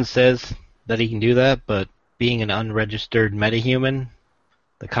 Dobson says that he can do that, but being an unregistered metahuman,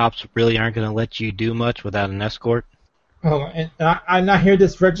 the cops really aren't going to let you do much without an escort. Oh, and I not hear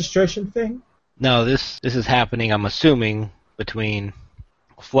this registration thing? No, this is happening, I'm assuming, between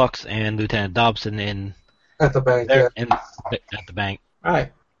Flux and Lieutenant Dobson At the bank, at the bank. All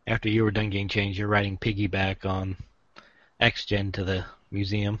right. After you were done getting changed, you're riding piggyback on X-Gen to the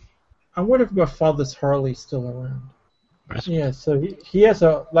museum. I wonder if my father's Harley's still around. Right. Yeah, so he has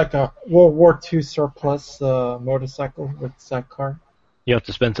a World War II surplus motorcycle with sidecar. You have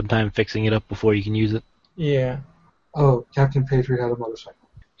to spend some time fixing it up before you can use it. Yeah. Oh, Captain Patriot had a motorcycle.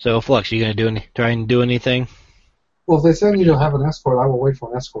 So, Flux, you gonna try and do anything? Well, if they send you to have an escort, I will wait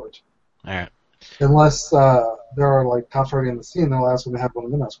for an escort. All right. Unless there are cops already in the scene, they'll ask them to have one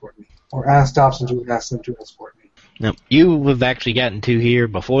of them escort me, or ask Dobson to ask them to escort me. No, you have actually gotten to here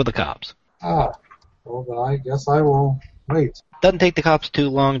before the cops. Ah, well then I guess I will wait. Doesn't take the cops too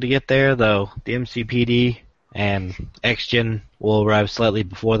long to get there, though. The MCPD and X-Gen will arrive slightly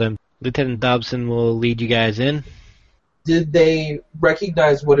before them. Lieutenant Dobson will lead you guys in. Did they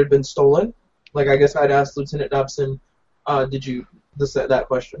recognize what had been stolen? I guess I'd ask Lieutenant Dobson, did you that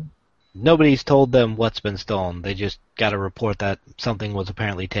question? Nobody's told them what's been stolen. They just got a report that something was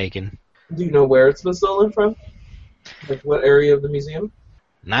apparently taken. Do you know where it's been stolen from? What area of the museum?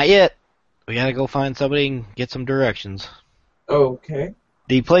 Not yet. We gotta go find somebody and get some directions. Okay.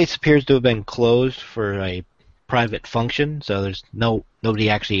 The place appears to have been closed for a private function, so there's nobody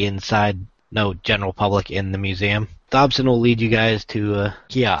actually inside, no general public in the museum. Dobson will lead you guys to a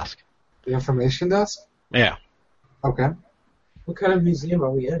kiosk. The information desk? Yeah. Okay. What kind of museum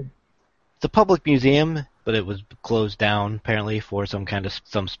are we in? It's a public museum, but it was closed down apparently for some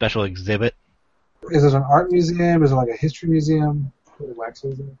special exhibit. Is it an art museum? Is it like a history museum? A wax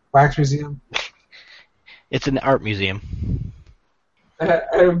museum? Wax museum? It's an art museum. I had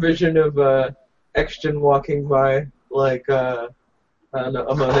a vision of Exgen walking by, like, I don't know,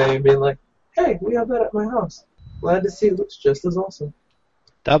 a Monet, and being like, hey, we have that at my house. Glad to see it looks just as awesome.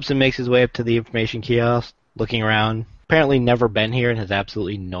 Dobson makes his way up to the information kiosk, looking around. Apparently never been here and has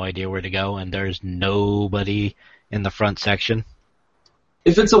absolutely no idea where to go, and there's nobody in the front section.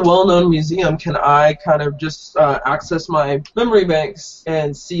 If it's a well-known museum, can I kind of just access my memory banks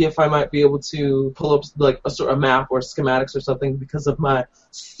and see if I might be able to pull up like a sort of map or schematics or something because of my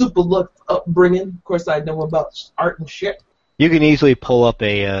super upbringing? Of course, I know about art and shit. You can easily pull up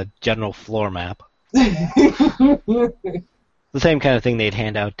a general floor map. The same kind of thing they'd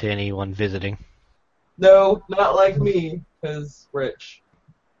hand out to anyone visiting. No, not like me, because rich.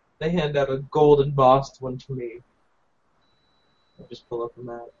 They hand out a gold embossed one to me. I just pull up a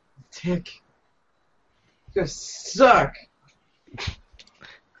map. Dick. You guys suck.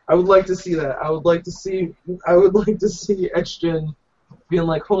 I would like to see that. I would like to see Exgen being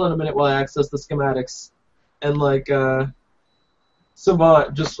like, hold on a minute while I access the schematics, and like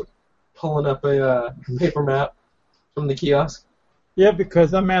Savant just pulling up a paper map from the kiosk. Yeah,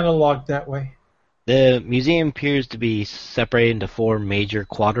 because I'm analog that way. The museum appears to be separated into 4 major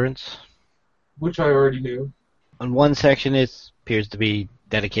quadrants. Which I already knew. On one section it appears to be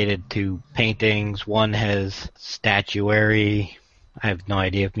dedicated to paintings. One has statuary. I have no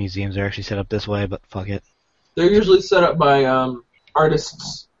idea if museums are actually set up this way, but fuck it. They're usually set up by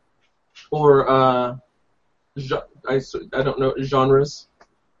artists or I don't know, genres.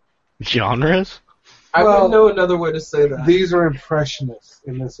 Genres? I wouldn't know another way to say that. These are impressionists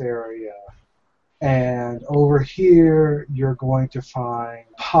in this area. And over here, you're going to find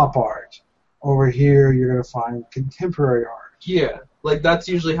pop art. Over here, you're going to find contemporary art. Yeah, like that's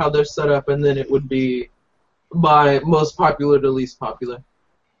usually how they're set up, and then it would be by most popular to least popular.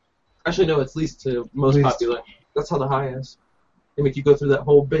 Actually, no, it's least to most popular. That's how the high is. They make you go through that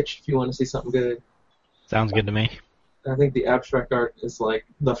whole bitch if you want to see something good. Sounds good to me. I think the abstract art is like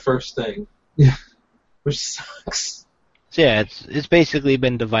the first thing. Yeah. Which sucks. So yeah, it's basically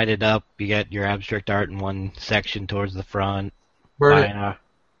been divided up. You got your abstract art in one section towards the front. Burn it.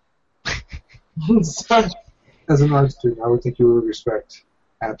 Sorry. As an art student, I would think you would respect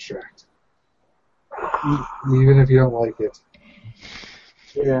abstract. Even if you don't like it.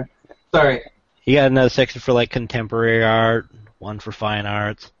 Yeah. Sorry. You got another section for like contemporary art, one for fine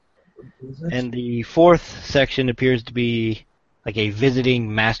arts. And the 4th section appears to be like a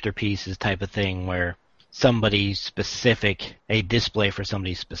visiting masterpieces type of thing where somebody specific, a display for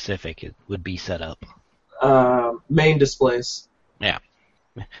somebody specific it would be set up. Main displays. Yeah.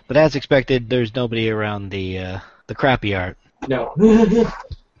 But as expected, there's nobody around the crappy art. No.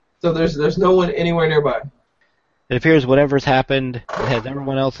 So there's no one anywhere nearby. It appears whatever's happened, it has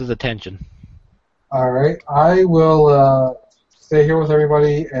everyone else's attention. All right, I will stay here with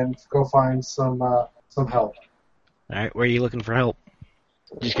everybody and go find some help. Alright, where are you looking for help?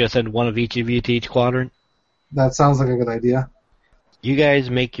 Just gonna send one of each of you to each quadrant? That sounds like a good idea. You guys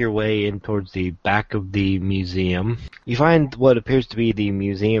make your way in towards the back of the museum. You find what appears to be the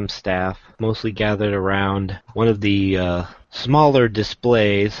museum staff, mostly gathered around one of the smaller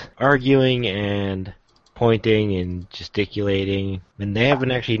displays, arguing and pointing and gesticulating, and they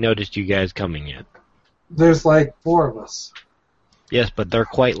haven't actually noticed you guys coming yet. There's like 4 of us. Yes, but they're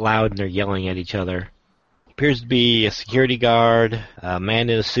quite loud and they're yelling at each other. Appears to be a security guard, a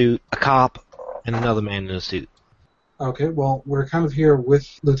man in a suit, a cop, and another man in a suit. Okay, well, we're kind of here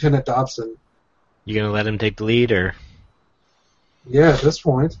with Lieutenant Dobson. You gonna let him take the lead, or? Yeah, at this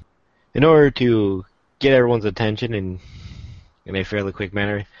point. In order to get everyone's attention in a fairly quick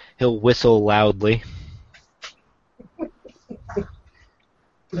manner, he'll whistle loudly. Not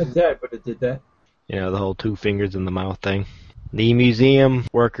that, but it did that. You know, the whole 2 fingers in the mouth thing. The museum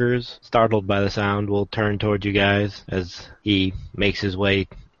workers, startled by the sound, will turn towards you guys as he makes his way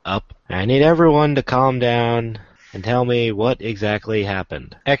up. I need everyone to calm down and tell me what exactly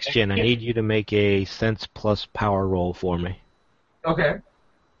happened. Exgen, I need you to make a sense plus power roll for me. Okay.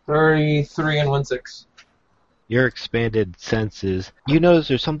 33 and 1/6. Your expanded senses. You notice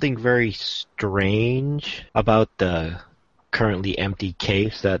there's something very strange about the currently empty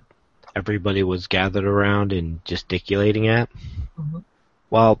case that everybody was gathered around and gesticulating at. Mm-hmm.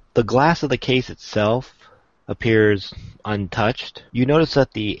 While the glass of the case itself appears untouched, you notice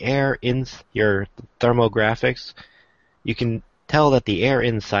that the air in your thermographics, you can tell that the air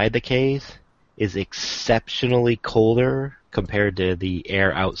inside the case is exceptionally colder compared to the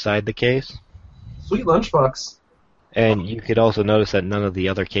air outside the case. Sweet lunchbox. And you could also notice that none of the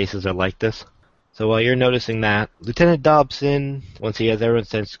other cases are like this. So while you're noticing that, Lieutenant Dobson, once he has everyone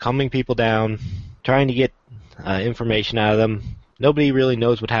since calming people down, trying to get information out of them, nobody really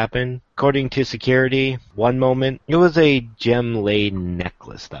knows what happened. According to security, one moment, it was a gem-laden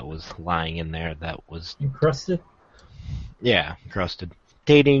necklace that was lying in there that was... Encrusted? Yeah, encrusted.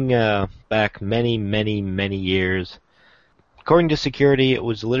 Dating back many, many, many years. According to security, it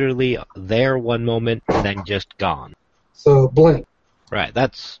was literally there one moment and then just gone. So, Blink. Right,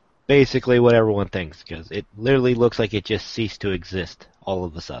 that's basically what everyone thinks, because it literally looks like it just ceased to exist all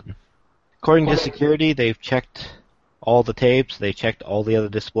of a sudden. According to security, they've checked all the tapes, they checked all the other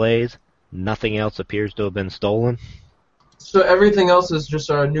displays. Nothing else appears to have been stolen. So everything else is just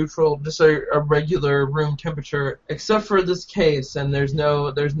a neutral, just a regular room temperature, except for this case, and there's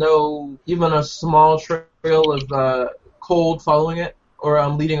no even a small trail of cold following it, or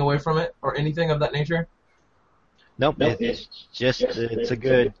leading away from it, or anything of that nature. Nope, it's a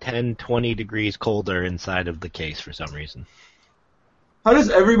good 10, 20 degrees colder inside of the case for some reason. How does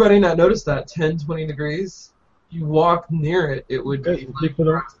everybody not notice that? 10, 20 degrees? You walk near it, it would be...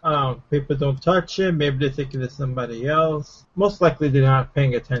 People don't touch it. Maybe they're thinking it's somebody else. Most likely they're not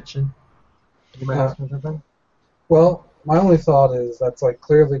paying attention. You might ask me something? Well, my only thought is that's like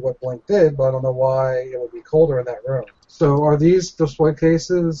clearly what Blink did, but I don't know why it would be colder in that room. So are these display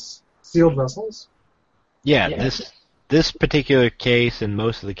cases sealed vessels? Yeah, this particular case and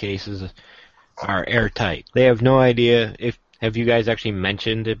most of the cases are airtight. They have no idea if... Have you guys actually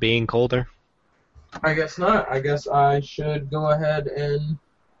mentioned it being colder? I guess not. I guess I should go ahead and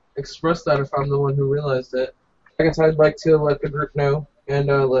express that if I'm the one who realized it. I guess I'd like to let the group know and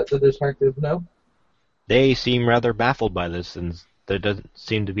let the detective know. They seem rather baffled by this, and there doesn't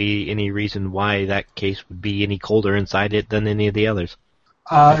seem to be any reason why that case would be any colder inside it than any of the others.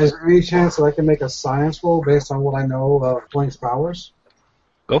 Is there any chance that I can make a science roll based on what I know of Blink's powers?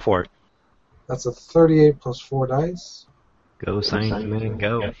 Go for it. That's a 38 plus 4 dice. Go, science man,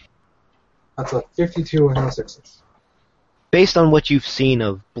 go. That's a 52 and a 6. Based on what you've seen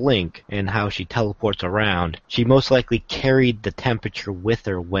of Blink and how she teleports around, she most likely carried the temperature with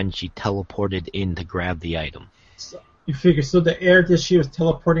her when she teleported in to grab the item. So, you figure, so the air that she was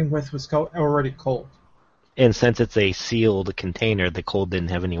teleporting with was already cold. And since it's a sealed container, the cold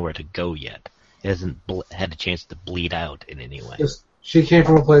didn't have anywhere to go yet. It hasn't had a chance to bleed out in any way. Yes, she came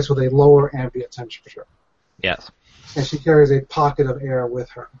from a place with a lower ambient temperature. Yes. And she carries a pocket of air with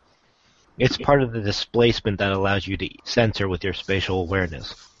her. It's part of the displacement that allows you to sense her with your spatial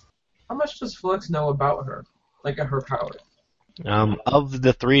awareness. How much does Flux know about her? Like her power? Of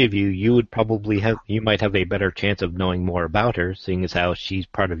the three of you, you might have a better chance of knowing more about her, seeing as how she's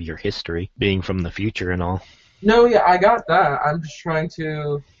part of your history, being from the future and all. No, yeah, I got that. I'm just trying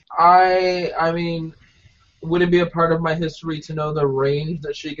to... I mean, would it be a part of my history to know the range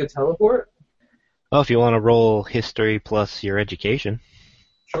that she could teleport? Well, if you want to roll history plus your education.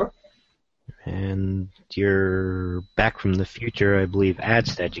 Sure. And your Back from the Future, I believe,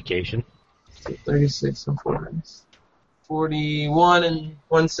 adds to education. 36 and 4 nice. 41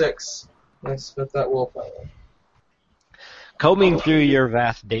 and 16. I spent that willpower. Combing through your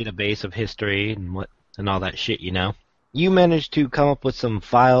vast database of history and all that shit, you managed to come up with some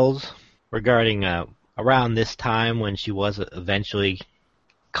files regarding around this time when she was eventually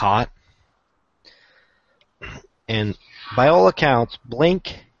caught. And by all accounts,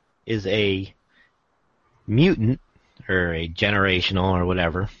 Blink is a mutant, or a generational, or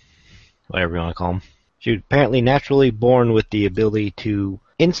whatever you want to call them. She was apparently naturally born with the ability to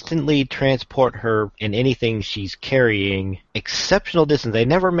instantly transport her and anything she's carrying exceptional distance. They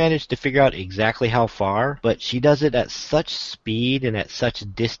never managed to figure out exactly how far, but she does it at such speed and at such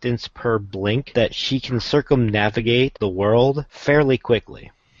distance per blink that she can circumnavigate the world fairly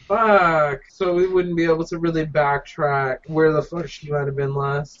quickly. Fuck. So we wouldn't be able to really backtrack where the fuck she might have been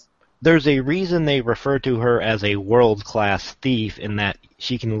last. There's a reason they refer to her as a world-class thief, in that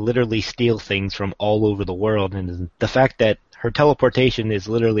she can literally steal things from all over the world, and the fact that her teleportation is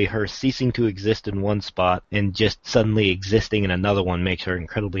literally her ceasing to exist in one spot and just suddenly existing in another one makes her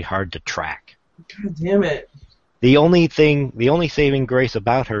incredibly hard to track. God damn it. The only saving grace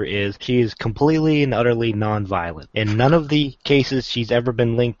about her is she is completely and utterly non-violent. In none of the cases she's ever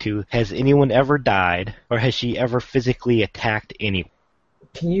been linked to has anyone ever died, or has she ever physically attacked anyone.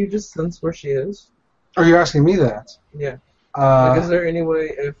 Can you just sense where she is? Are you asking me that? Yeah. Is there any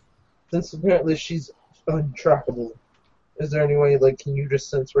way, since apparently she's untrackable, is there any way, can you just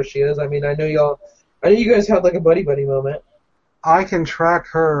sense where she is? I mean, I know you guys had, a buddy-buddy moment. I can track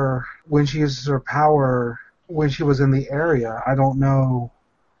her when she uses her power when she was in the area. I don't know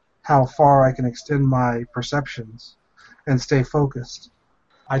how far I can extend my perceptions and stay focused.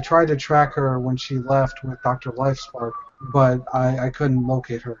 I tried to track her when she left with Dr. Lifespark, but I couldn't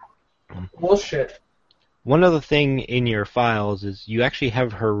locate her. Bullshit. One other thing in your files is you actually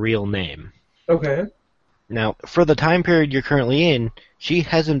have her real name. Okay. Now, for the time period you're currently in, she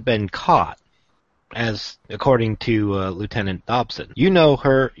hasn't been caught, as according to Lieutenant Dobson. You know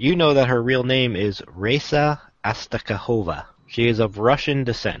that her real name is Raisa Astakahova. She is of Russian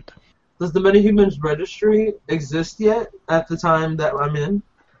descent. Does the Metahumans Registry exist yet at the time that I'm in?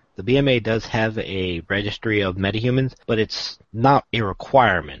 The BMA does have a registry of metahumans, but it's not a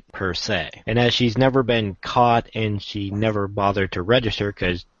requirement per se. And as she's never been caught and she never bothered to register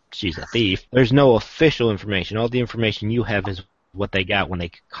because she's a thief, there's no official information. All the information you have is what they got when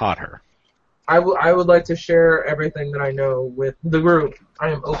they caught her. I would like to share everything that I know with the group. I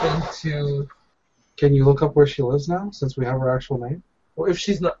am open to... Can you look up where she lives now, since we have her actual name? Well, if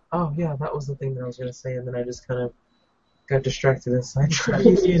she's not... Oh, yeah, that was the thing that I was going to say, and then I just kind of got distracted and sidetracked.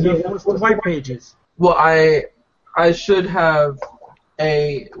 What's the white pages? Well, I should have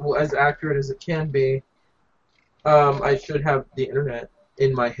as accurate as it can be, I should have the internet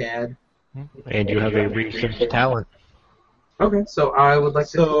in my head. And you have a research talent. Okay, so I would like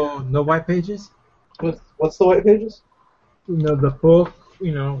to... So, no white pages? What's the white pages? The book,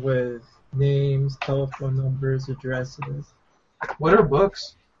 with names, telephone numbers, addresses. What are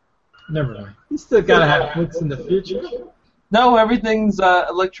books? Never mind. You still gotta have books in the future. No, everything's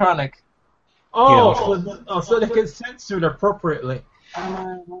electronic. So they can censor it appropriately.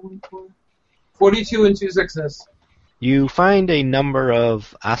 42 and 2 sixes. You find a number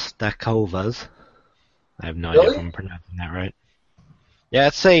of Astakovas. I have no idea if I'm pronouncing that right. Yeah,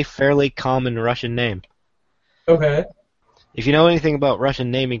 it's a fairly common Russian name. Okay. If you know anything about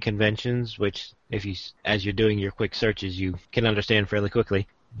Russian naming conventions, which, as you're doing your quick searches, you can understand fairly quickly,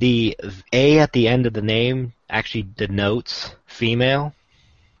 the A at the end of the name actually denotes female.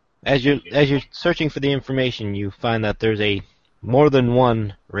 As you're searching for the information, you find that there's more than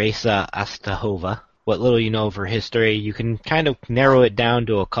one Raisa Astahova. What little you know of her history, you can kind of narrow it down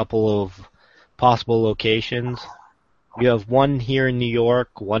to a couple of possible locations. You have one here in New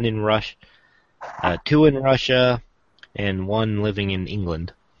York, one in Russia, two in Russia, and one living in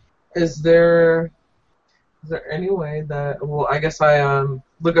England. Is there any way that... Well, I guess I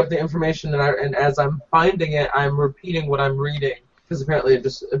look up the information and as I'm finding it, I'm repeating what I'm reading because apparently it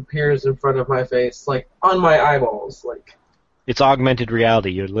just appears in front of my face, on my eyeballs, It's augmented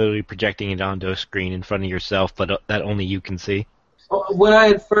reality. You're literally projecting it onto a screen in front of yourself, but that only you can see. When I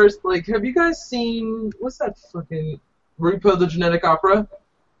had first, have you guys seen... What's that fucking... Repo the Genetic Opera?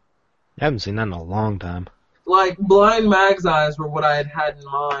 I haven't seen that in a long time. Blind Mag's Eyes were what I had in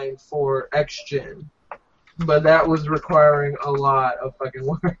mind for X-Gen. But that was requiring a lot of fucking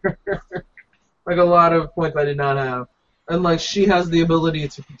work. A lot of points I did not have. And, she has the ability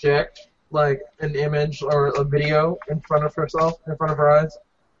to project, an image or a video in front of herself, in front of her eyes,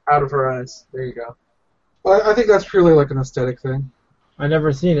 out of her eyes. There you go. Well, I think that's purely an aesthetic thing. I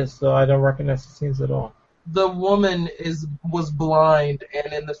never seen it, so I don't recognize the scenes at all. The woman was blind,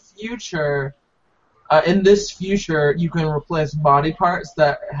 and in the future... in this future, you can replace body parts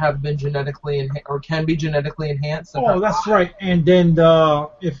that have been genetically or can be genetically enhanced. Oh, that's right. And then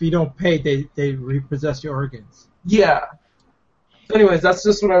if you don't pay, they repossess your organs. Yeah. So anyways, that's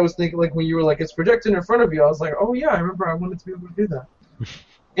just what I was thinking. When you were it's projected in front of you, I was like, oh yeah, I remember I wanted to be able to do that.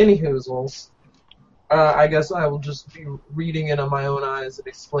 Anywhoozles, I guess I will just be reading it on my own eyes and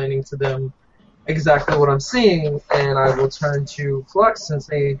explaining to them exactly what I'm seeing, and I will turn to Flux and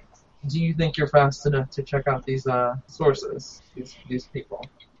say, do you think you're fast enough to check out these sources, these people?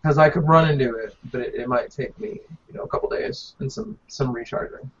 Because I could run and do it, but it might take me, a couple days and some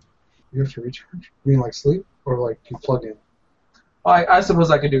recharging. You have to recharge? You mean sleep? Or you plug in? I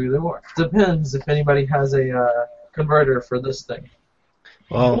suppose I could do either or. Depends if anybody has a converter for this thing.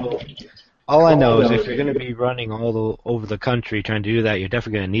 Well, all I know is if you're going to be running all over the country trying to do that, you're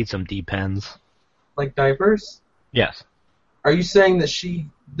definitely going to need some depends. Like diapers? Yes. Are you saying that she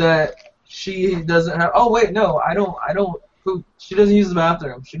doesn't have... Oh, wait, no, I don't poop. She doesn't use the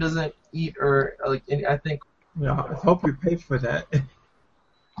bathroom. She doesn't eat or, I think... Yeah, I hope you pay for that.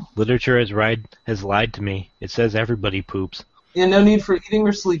 Literature has lied to me. It says everybody poops. Yeah, no need for eating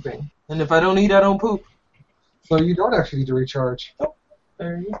or sleeping. And if I don't eat, I don't poop. So you don't actually need to recharge. Oh,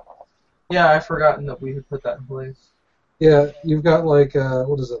 there you go. Yeah, I've forgotten that we had put that in place. Yeah, you've got like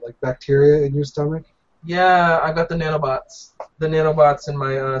what is it, like bacteria in your stomach? Yeah, I got the nanobots. The nanobots in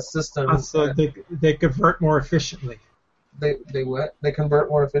my system. So they convert more efficiently. They what? They convert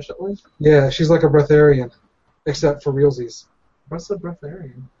more efficiently? Yeah, she's like a breatharian, except for realsies. What's a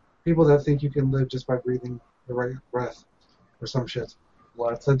breatharian? People that think you can live just by breathing the right breath, or some shit.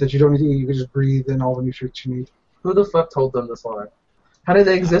 What? It's like that you don't need to eat, you can just breathe in all the nutrients you need. Who the fuck told them this lie? How did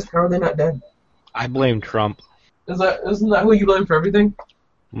they exist? How are they not dead? I blame Trump. Isn't that who you blame for everything?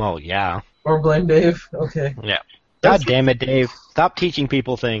 Well, yeah. Or blame Dave? Okay. Yeah. God damn it, Dave. Stop teaching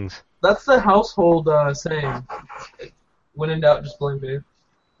people things. That's the household saying. When in doubt, just blame Dave.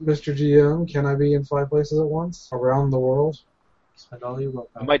 Mr. GM, can I be in 5 places at once around the world? Spend all your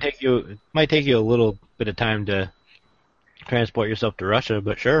willpower. It might take you a little bit of time to transport yourself to Russia,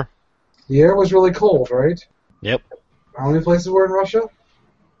 but sure. The air was really cold, right? Yep. How many places were in Russia?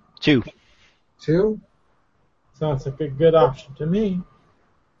 2. 2? Sounds like a good option to me.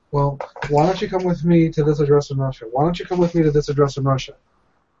 Well, why don't you come with me to this address in Russia? Why don't you come with me to this address in Russia?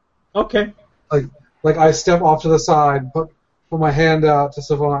 Okay. Like I step off to the side, put my hand out to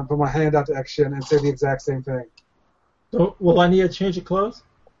Savant, put my hand out to Action, and say the exact same thing. So, will I need a change of clothes?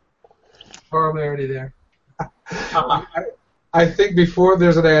 Or are we already there? I think before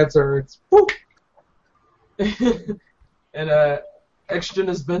there's an answer, it's whoop. And Exgen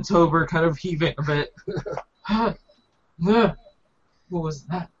is bent over, kind of heaving a bit. What was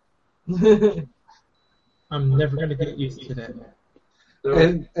that? I'm never going to get used to that.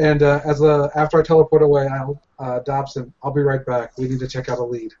 And after I teleport away, Dobson, I'll be right back. We need to check out a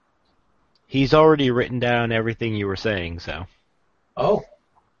lead. He's already written down everything you were saying, so. Oh.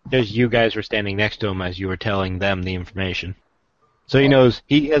 There's you guys were standing next to him as you were telling them the information. So he knows,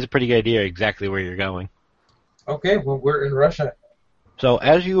 he has a pretty good idea exactly where you're going. Okay, well, we're in Russia. So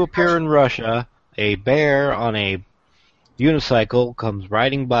as you appear in Russia, a bear on a unicycle comes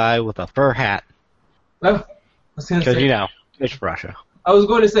riding by with a fur hat. Oh, I was going to Because, say, you know, it's Russia. I was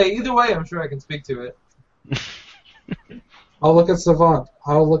going to say, either way, I'm sure I can speak to it. I'll look at Savant.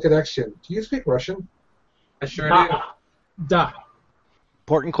 I'll look at Action. Do you speak Russian? I sure do. Da.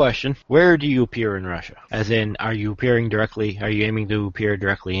 Important question. Where do you appear in Russia? As in, are you aiming to appear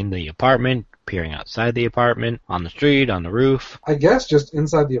directly in the apartment, appearing outside the apartment, on the street, on the roof? I guess just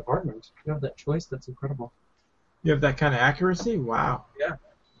inside the apartment. You have that choice? That's incredible. You have that kind of accuracy? Wow. Yeah.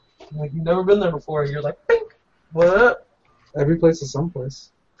 Like, you've never been there before, and you're like, pink! What up? Every place is someplace.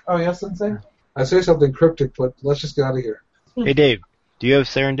 Oh, yes, Sensei? I say something cryptic, but let's just get out of here. Hey Dave, do you have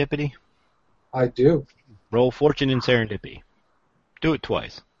serendipity? I do. Roll fortune in serendipity. Do it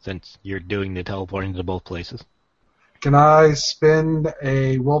twice, since you're doing the teleporting to both places. Can I spend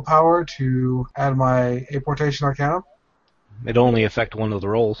a willpower to add my apportation arcana? It'll only affect one of the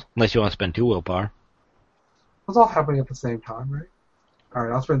rolls, unless you want to spend 2 willpower. It's all happening at the same time, right?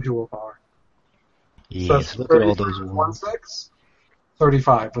 Alright, I'll spend 2 willpower. Yes, So look at all those 1/6?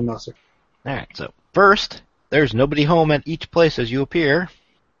 35 with no 6. Alright, so first, there's nobody home at each place as you appear.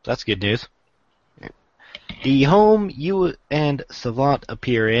 That's good news. The home you and Savant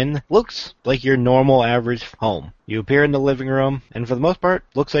appear in looks like your normal average home. You appear in the living room, and for the most part,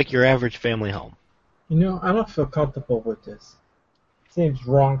 looks like your average family home. You know, I don't feel comfortable with this. It seems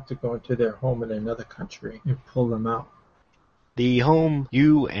wrong to go into their home in another country and pull them out. The home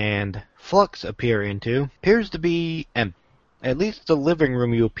you and Flux appear into appears to be empty. At least the living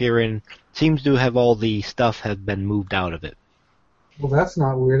room you appear in seems to have all the stuff have been moved out of it. Well, that's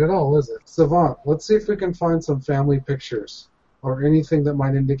not weird at all, is it? Savant, let's see if we can find some family pictures or anything that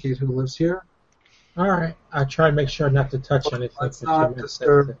might indicate who lives here. All right. I try to make sure not to touch anything. Let's that not you mentioned.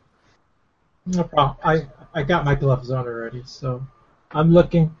 disturb. No problem. I got my gloves on already, so I'm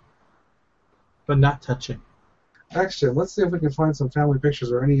looking, but not touching. Actually, let's see if we can find some family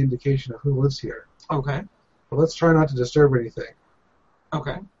pictures or any indication of who lives here. Okay. But let's try not to disturb anything.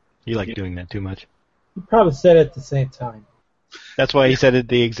 Okay. You like doing that too much. You probably said it at the same time. That's why he said it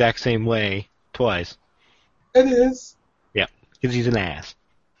the exact same way twice. It is. Yeah, because he's an ass.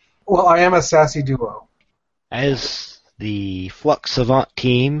 Well, I am a sassy duo. As the Flux Savant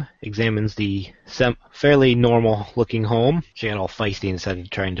team examines the fairly normal-looking home, she got all feisty and decided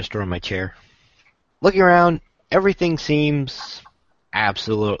to try and destroy my chair. Looking around, everything seems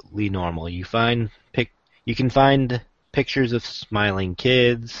absolutely normal. You can find pictures of smiling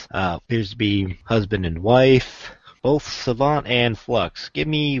kids. Appears to be husband and wife. Both Savant and Flux. Give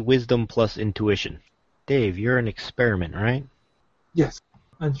me wisdom plus intuition. Dave, you're an experiment, right? Yes.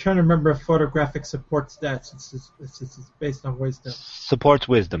 I'm trying to remember if photographic supports that since it's based on wisdom. Supports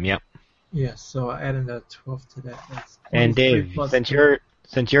wisdom, yep. Yeah, so I added a 12 to that. That's And 23 Dave, plus since 2.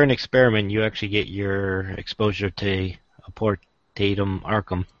 you're an experiment, you actually get your exposure to Portatum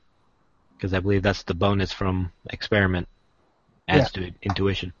Arcum, because I believe that's the bonus from experiment adds to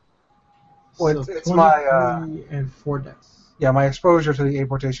intuition. Well, So it's my 23 and 4 dice. yeah, my exposure to the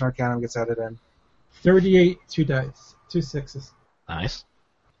Aportation Arcanum gets added in, 38, 2 dice, 2 sixes. Nice.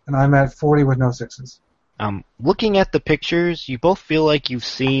 and I'm at 40 with no sixes. Looking at the pictures, you both feel like you've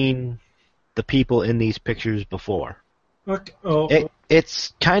seen the people in these pictures before. Okay. Oh,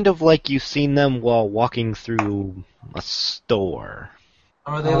 It's kind of like you've seen them while walking through a store.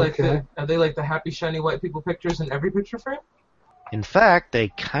 Are they Okay. are they like the happy shiny white people pictures in every picture frame? In fact, they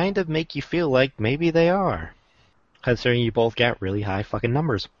kind of make you feel like maybe they are, considering you both got really high fucking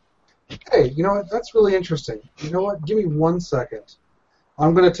numbers. Hey, you know what? That's really interesting. You know what? Give me 1 second.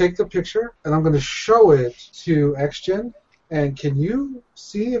 I'm going to take the picture, and I'm going to show it to XGen. And can you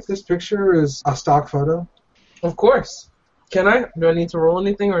see if this picture is a stock photo? Of course. Can I? Do I need to roll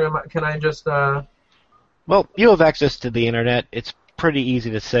anything, or can I just? Well, you have access to the internet. It's pretty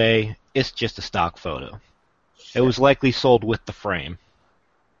easy to say it's just a stock photo. It was likely sold with the frame.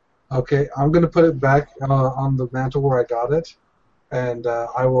 Okay, I'm going to put it back on the mantle where I got it, and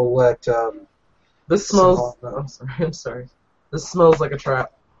I will let... This smells. No, I'm sorry. This smells like a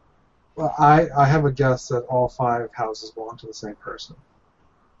trap. well, I have a guess that all 5 houses belong to the same person.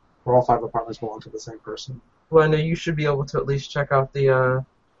 Or all 5 apartments belong to the same person. Well, I know you should be able to at least check out the.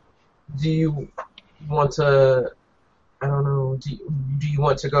 Do you want to? I don't know. Do you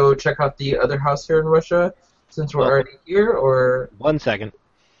want to go check out the other house here in Russia since we're Well- already here, or? 1 second.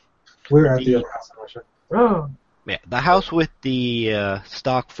 We're at the other house in Russia. Oh, Yeah, the house with the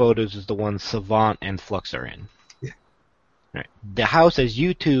stock photos is the one Savant and Flux are in. Yeah. Right. The house as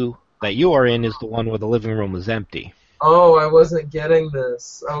you two that you are in is the one where the living room was empty. oh, I wasn't getting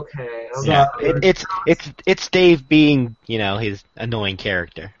this. Okay. I'm Yeah, sorry. it's Dave being, his annoying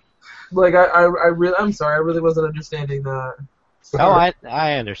character. Like I'm sorry. I really wasn't understanding that. Oh,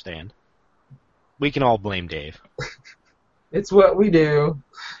 I understand. We can all blame Dave. It's what we do,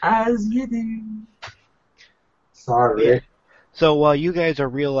 as you do. Sorry. Yeah. So while you guys are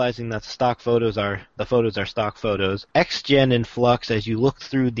realizing that the photos are stock photos, XGen and Flux, as you look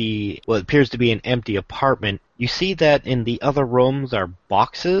through what appears to be an empty apartment, you see that in the other rooms are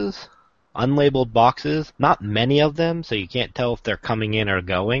boxes, unlabeled boxes. Not many of them, so you can't tell if they're coming in or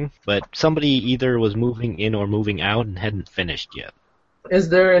going, but somebody either was moving in or moving out and hadn't finished yet. Is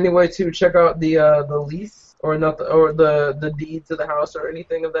there any way to check out the lease or not the deeds of the house or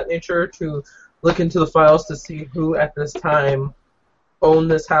anything of that nature to look into the files to see who at this time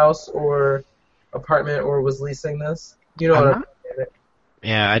owned this house or apartment or was leasing this? You know what I mean?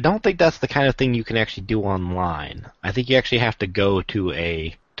 Yeah, I don't think that's the kind of thing you can actually do online. I think you actually have to go to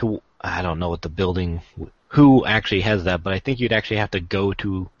I don't know what the building, who actually has that, but I think you'd actually have to go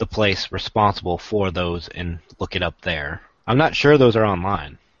to the place responsible for those and look it up there. I'm not sure those are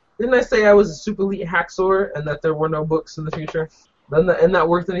online. Didn't I say I was a super elite hacksaw and that there were no books in the future? Isn't that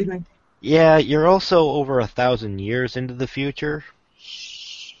worth anything? Yeah, you're also over 1,000 years into the future.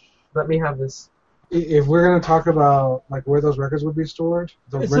 Let me have this. If we're going to talk about like where those records would be stored,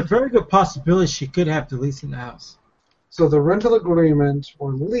 it's a very good possibility she could have the lease in the house. So the rental agreement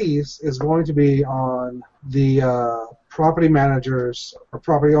or lease is going to be on the property manager's or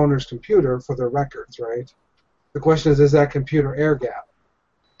property owner's computer for their records, right? The question is that computer air gap?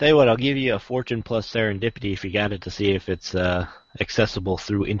 Tell you what, I'll give you a fortune plus serendipity if you got it to see if it's accessible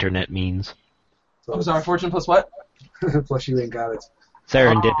through internet means. So I'm sorry, fortune plus what? plus you ain't got it.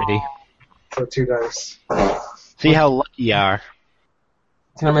 Serendipity. So 2 dice. See how lucky you are.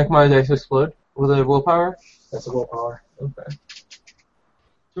 Can I make my dice explode with a willpower? That's a willpower. Okay.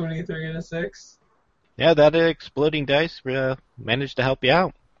 23 and a 6. Yeah, that exploding dice managed to help you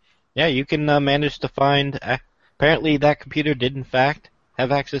out. Yeah, you can manage to find... apparently that computer did, in fact,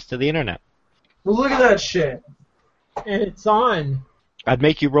 have access to the internet. Well, look at that shit. And it's on. I'd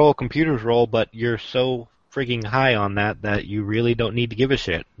make you roll a computer's roll, but you're so freaking high on that you really don't need to give a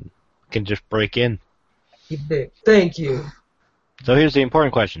shit. You can just break in. You dick. Thank you. So here's the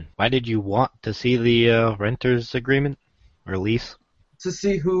important question. Why did you want to see the renter's agreement? Or lease? To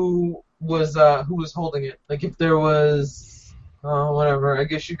see who was holding it. Like if there was whatever. I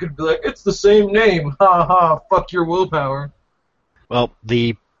guess you could be like, it's the same name. Ha ha. Fuck your willpower. Well,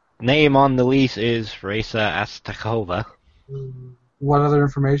 the name on the lease is Raisa Astakova. What other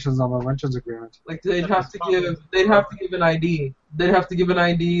information is on the renter's agreement? Like they'd have to give an ID. They'd have to give an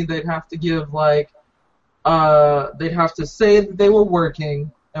ID. They'd have to give they'd have to say that they were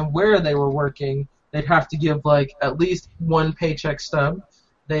working and where they were working. They'd have to give at least one paycheck stub.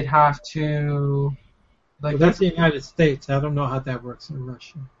 They'd have to Well, that's the United States. I don't know how that works in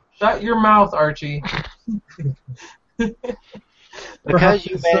Russia. shut your mouth, Archie. Because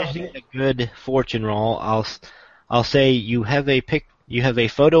you managed to get a good fortune roll, I'll say you have a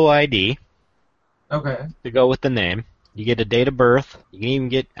photo ID Okay. to go with the name. You get a date of birth. You can even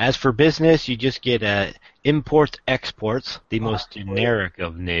get, as for business, you just get imports, exports, the most generic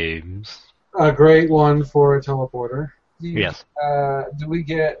of names. A great one for a teleporter. Yes. Do we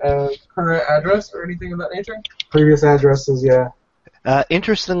get a current address or anything of that nature? Previous addresses, yeah.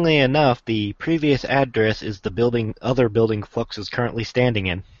 Interestingly enough, the previous address is the other building Flux is currently standing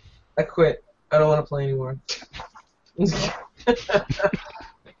in. I quit. I don't want to play anymore.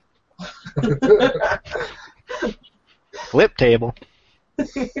 Flip table.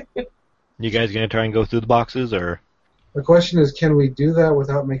 You guys gonna try and go through the boxes, or? The question is, can we do that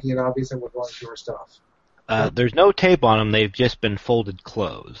without making it obvious that we're going through our stuff? There's no tape on them. They've just been folded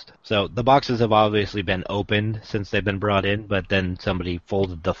closed. So the boxes have obviously been opened since they've been brought in, but then somebody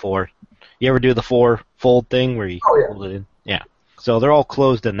folded the four. You ever do the four fold thing where you fold it in? Yeah. So they're all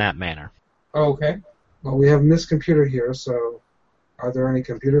closed in that manner. Okay. Well, we have Miss Computer here, so are there any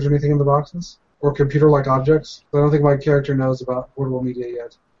computers or anything in the boxes? Or computer-like objects? I don't think my character knows about portable media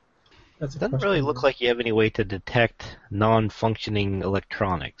yet. That's It doesn't really look like you have any way to detect non-functioning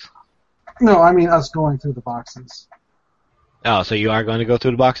electronics. No, I mean us going through the boxes. Oh, so you are going to go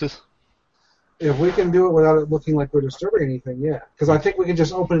through the boxes? If we can do it without it looking like we're disturbing anything, yeah. Because I think we can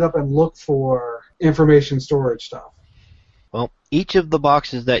just open it up and look for information storage stuff. Well, each of the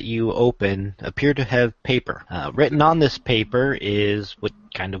boxes that you open appear to have paper. Written on this paper is what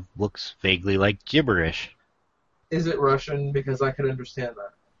kind of looks vaguely like gibberish. Is it Russian? Because I could understand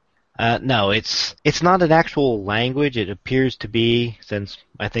that. No, it's not an actual language. It appears to be, since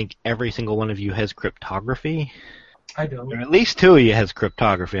I think every single one of you has cryptography. I don't. Or at least two of you has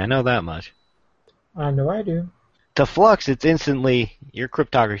cryptography. I know that much. I know I do. To Flux, it's instantly, your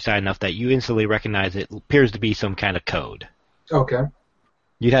cryptography side enough that you instantly recognize it appears to be some kind of code. Okay.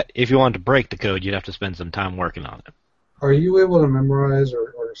 If you wanted to break the code, you'd have to spend some time working on it. Are you able to memorize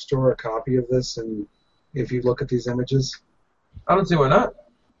or store a copy of this and if you look at these images? I don't see why not.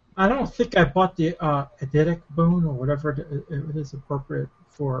 I don't think I bought the eidetic boon or whatever it is appropriate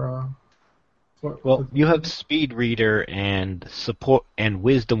for. Well, you have speed reader and support, and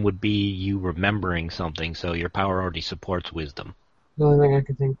wisdom would be you remembering something, so your power already supports wisdom. The only thing I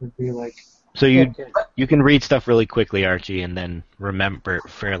could think would be like. So you can read stuff really quickly, Archie, and then remember it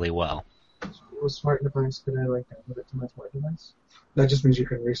fairly well. With smart device, could I like download it to my smart device? That just means you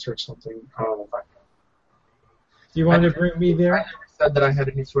can research something. Do you want to bring me I there? never said that I had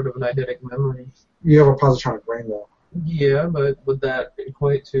any sort of an eidetic memory. You have a positronic brain, though. Yeah, but would that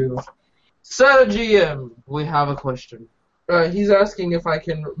equate to... So, GM, we have a question. He's asking if I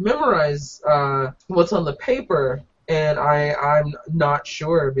can memorize what's on the paper, and I'm not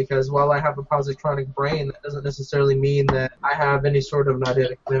sure, because while I have a positronic brain, that doesn't necessarily mean that I have any sort of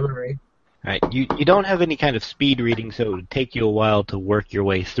eidetic memory. Right. You don't have any kind of speed reading, so it would take you a while to work your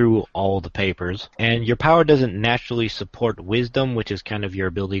way through all the papers. And your power doesn't naturally support wisdom, which is kind of your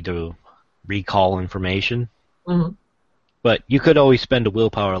ability to recall information. Mm-hmm. But you could always spend a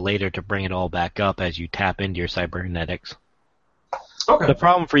willpower later to bring it all back up as you tap into your cybernetics. Okay. The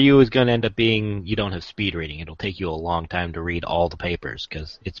problem for you is going to end up being you don't have speed reading. It'll take you a long time to read all the papers,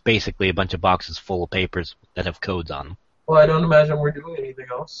 because it's basically a bunch of boxes full of papers that have codes on them. Well, I don't imagine we're doing anything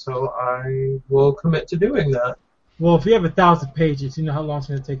else, so I will commit to doing that. Well, if you have 1,000 pages, you know how long it's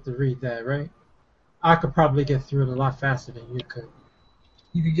going to take to read that, right? I could probably get through it a lot faster than you could.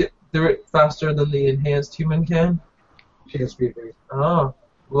 You could get through it faster than the enhanced human can? She can speed read. Oh,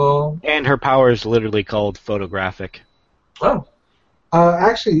 well... And her power is literally called photographic. Oh.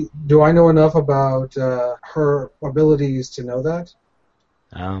 Actually, do I know enough about her abilities to know that?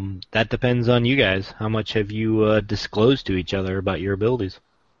 That depends on you guys. How much have you disclosed to each other about your abilities?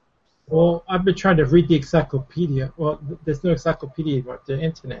 Well, I've been trying to read the encyclopedia. Well, there's no encyclopedia but the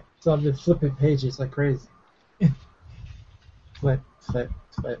internet. So I've been flipping pages like crazy. Flip, flip,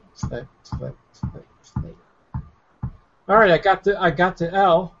 flip, flip, flip, flip, flip. All right, I got to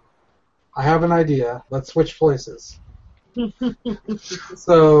L. I have an idea. Let's switch places.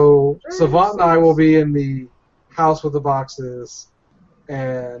 So Savant and I will be in the house with the boxes,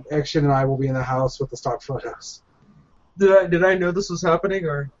 and Action and I will be in the house with the stock photos. Did I know this was happening,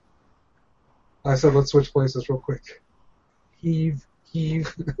 or? I said let's switch places real quick. Heave,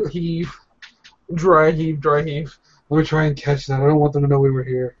 heave, heave. Dry heave, dry heave. Let me try and catch that. I don't want them to know we were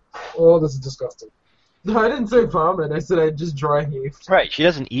here. Oh, this is disgusting. No, I didn't say vomit. I said I just dry heaved. Right, she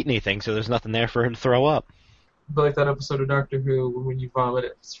doesn't eat anything, so there's nothing there for her to throw up. But like that episode of Doctor Who, when you vomit,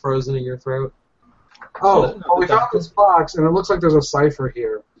 it's frozen in your throat. Oh, well, we found this box, and it looks like there's a cipher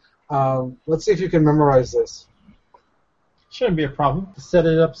here. Let's see if you can memorize this. Shouldn't be a problem. Set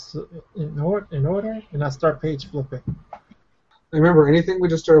it up in order, and I start page flipping. Remember, anything we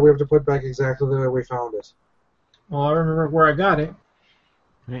destroy, we have to put back exactly the way we found it. Well, I remember where I got it.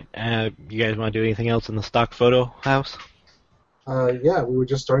 Right. You guys want to do anything else in the stock photo house? Yeah, we were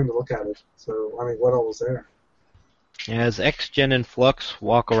just starting to look at it. So, I mean, what all was there? As XGen and Flux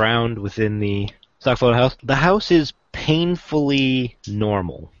walk around within the stock photo house, the house is painfully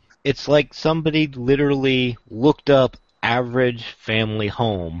normal. It's like somebody literally looked up average family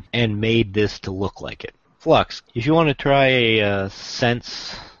home and made this to look like it. Flux, if you want to try a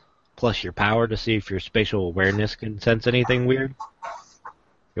sense plus your power to see if your spatial awareness can sense anything weird,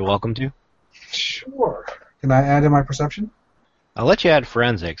 you're welcome to. Sure. Can I add in my perception? I'll let you add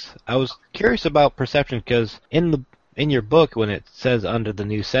forensics. I was curious about perception because in your book, when it says under the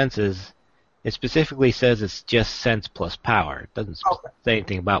new senses, it specifically says it's just sense plus power. It doesn't say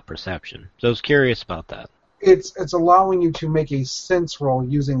anything about perception. So I was curious about that. It's allowing you to make a sense roll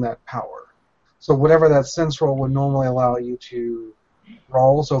using that power. So whatever that sense roll would normally allow you to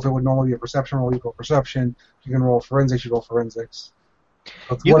roll, so if it would normally be a perception roll, you roll perception. If you can roll forensics, you roll forensics.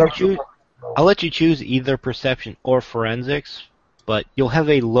 You can choose, I'll let you choose either perception or forensics, but you'll have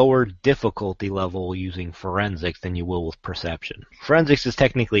a lower difficulty level using forensics than you will with perception. Forensics is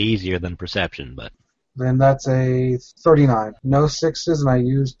technically easier than perception, but... Then that's a 39. No sixes, and I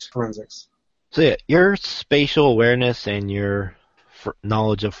used forensics. So yeah, your spatial awareness and your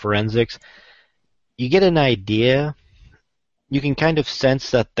knowledge of forensics, you get an idea. You can kind of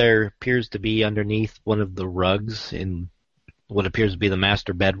sense that there appears to be underneath one of the rugs in what appears to be the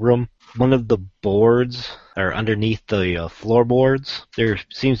master bedroom. One of the boards, or underneath the floorboards, there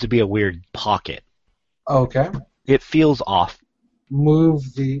seems to be a weird pocket. Okay. It feels off.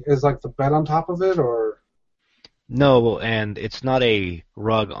 Is like the bed on top of it, or? No, and it's not a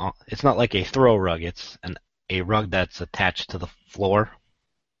rug. It's not like a throw rug. It's a rug that's attached to the floor.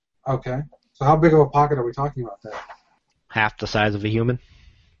 Okay. So how big of a pocket are we talking about there? Half the size of a human.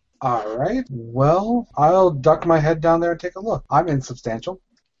 All right. Well, I'll duck my head down there and take a look. I'm insubstantial.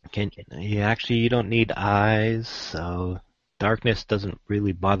 You don't need eyes, so darkness doesn't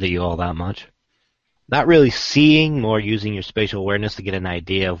really bother you all that much. Not really seeing, more using your spatial awareness to get an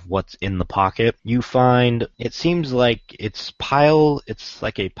idea of what's in the pocket. You find, it seems like it's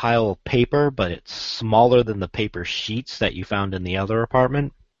like a pile of paper, but it's smaller than the paper sheets that you found in the other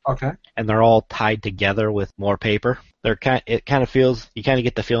apartment. Okay. And they're all tied together with more paper. You kind of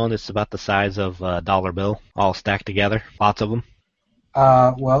get the feeling it's about the size of a dollar bill, all stacked together. Lots of them.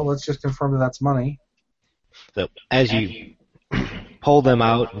 Well, let's just confirm that that's money. So as you pull them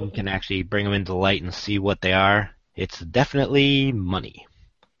out and can actually bring them into light and see what they are, it's definitely money.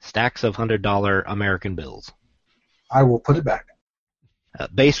 Stacks of $100 American bills. I will put it back.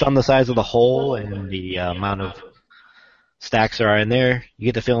 Based on the size of the hole and the amount of stacks there are in there, you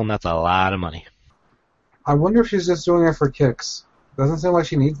get the feeling that's a lot of money. I wonder if she's just doing it for kicks. Doesn't seem like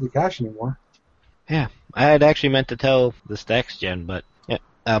she needs the cash anymore. Yeah, I had actually meant to tell this XGen, but yeah.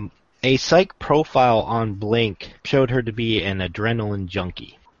 A psych profile on Blink showed her to be an adrenaline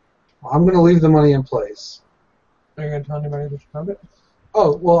junkie. Well, I'm going to leave the money in place. Are you going to tell anybody that you found it?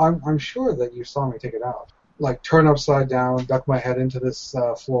 Oh, well, I'm sure that you saw me take it out. Like, turn upside down, duck my head into this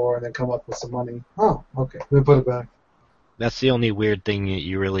floor, and then come up with some money. Oh, okay. Let me put it back. That's the only weird thing that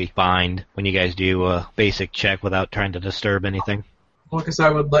you really find when you guys do a basic check without trying to disturb anything. Well, because I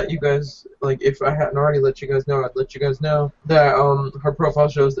would let you guys, like, if I hadn't already let you guys know, I'd let you guys know that her profile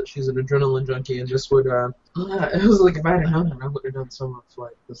shows that she's an adrenaline junkie, and this would, it was like, if I hadn't known that, I would have done so much,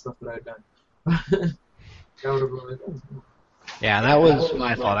 like, the stuff that I had done. That would have really done. Yeah, that was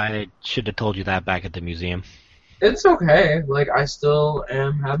my fault. I should have told you that back at the museum. It's okay. Like, I still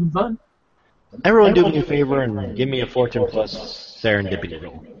am having fun. Everyone do me a favor and give me a fortune plus serendipity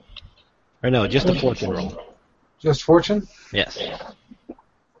roll. Or no, just a fortune roll. Just fortune? Yes.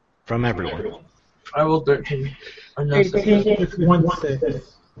 From everyone. I will 13. It's 1-6.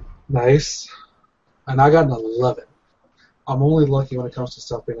 Nice. And I got an 11. I'm only lucky when it comes to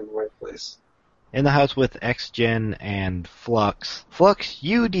stuff being in the right place. In the house with XGen and Flux. Flux,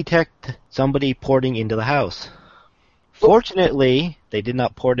 you detect somebody porting into the house. Fortunately, they did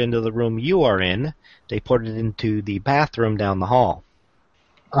not port into the room you are in. They ported into the bathroom down the hall.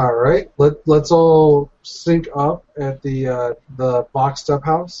 All right. Let's all sync up at the boxed up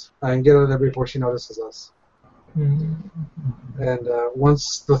house and get out of there before she notices us. Mm-hmm. And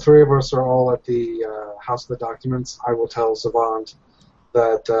once the three of us are all at the house of the documents, I will tell Savant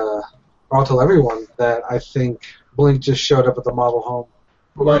that, I'll tell everyone that I think Blink just showed up at the model home.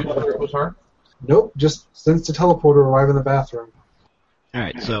 Whether it was her? Nope, just since the teleporter arrived in the bathroom.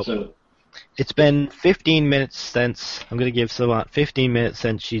 Alright, so It's been 15 minutes since, I'm going to give Savant 15 minutes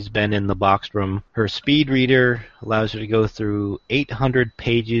since she's been in the box room. Her speed reader allows her to go through 800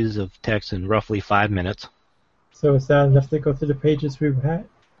 pages of text in roughly 5 minutes. So is that enough to go through the pages we've had?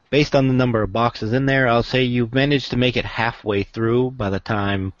 Based on the number of boxes in there, I'll say you've managed to make it halfway through by the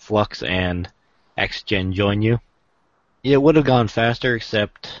time Flux and XGen join you. It would have gone faster,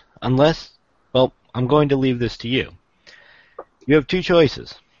 except unless, well, I'm going to leave this to you. You have two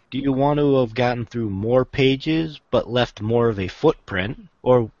choices. Do you want to have gotten through more pages but left more of a footprint,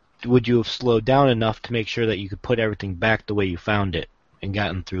 or would you have slowed down enough to make sure that you could put everything back the way you found it and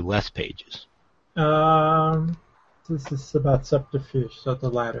gotten through less pages? This is about subterfuge, so the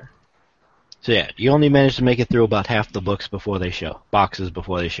latter. So yeah, you only managed to make it through about half the boxes before they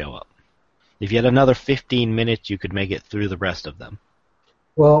show up. If you had another 15 minutes, you could make it through the rest of them.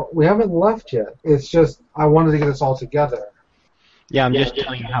 Well, we haven't left yet. It's just I wanted to get us all together. Yeah, I'm just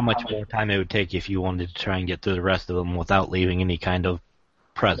telling you how much more time it would take if you wanted to try and get through the rest of them without leaving any kind of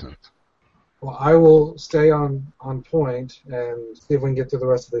presence. Well, I will stay on point and see if we can get through the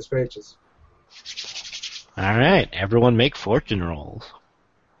rest of these pages. Alright, everyone make fortune rolls.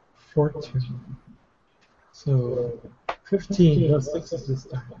 14. So 15 plus 6 is this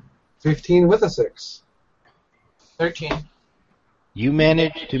time. 15 with a 6. 13. You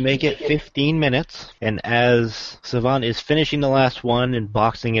managed to make it 15 minutes, and as Savant is finishing the last one and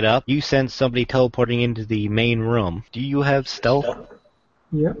boxing it up, you sense somebody teleporting into the main room. Do you have stealth?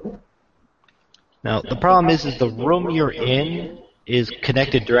 Yep. Now, the problem is the room you're in is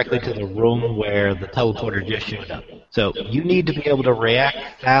connected directly to the room where the teleporter just showed up. So you need to be able to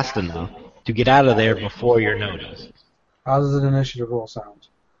react fast enough to get out of there before you're noticed. How does an initiative roll sound?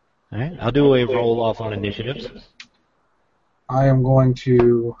 Alright, I'll do a roll-off on initiatives. I am going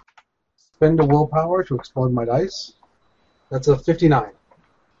to spend a willpower to explode my dice. That's a 59.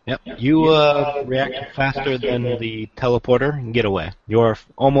 Yep, you react faster than the teleporter and get away. You're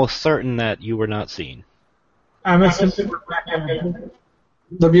almost certain that you were not seen. I'm assuming we're back in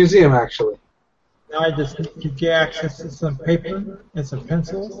The museum, actually. now. I just need to get access to some paper and some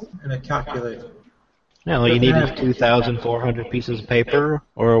pencils and a calculator. Now, all you need is 2,400 pieces of paper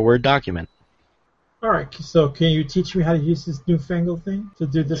or a Word document. Alright, so can you teach me how to use this newfangled thing to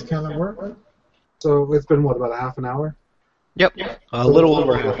do this kind of work? So it's been, what, about a half an hour? Yep, a little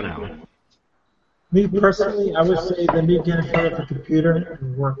over half an hour. Me personally, I would say let me get in front of the computer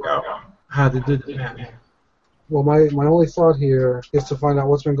and work out how to do the math. Well, my only thought here is to find out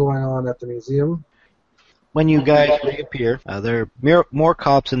what's been going on at the museum. When you guys reappear, there are more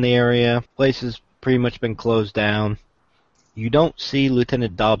cops in the area. Place has pretty much been closed down. You don't see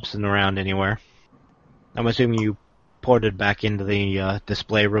Lieutenant Dobson around anywhere. I'm assuming you ported back into the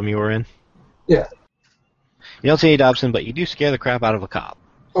display room you were in? Yeah. You don't see any Dobson, but you do scare the crap out of a cop.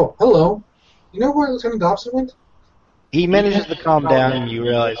 Oh, hello. You know where Lieutenant Dobson went? He manages to calm down, and you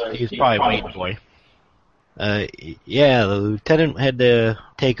realize he's probably waiting for you. Yeah, the lieutenant had to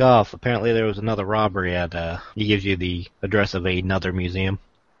take off. Apparently there was another robbery at, he gives you the address of another museum.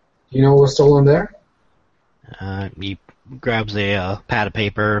 You know what was stolen there? He grabs a pad of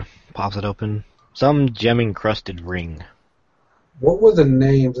paper, pops it open. Some gem-encrusted ring. What were the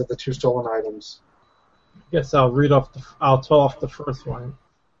names of the two stolen items? Guess I'll tell off the first one.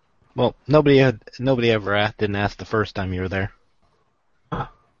 Well, nobody ever didn't ask the first time you were there.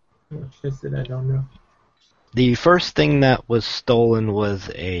 Which is it? I don't know. The first thing that was stolen was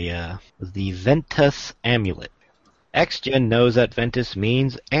the Ventus amulet. XGen knows that Ventus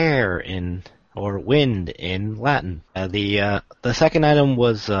means air or wind in Latin. The second item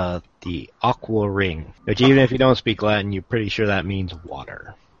was the aqua ring, which even if you don't speak Latin, you're pretty sure that means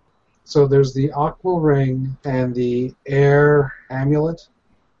water. So there's the aqua ring and the air amulet.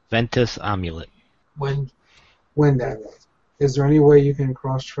 Ventus amulet. Wind amulet. Is there any way you can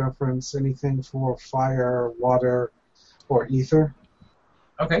cross-reference anything for fire, water, or ether?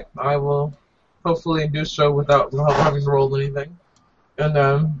 Okay, I will hopefully do so without having rolled anything.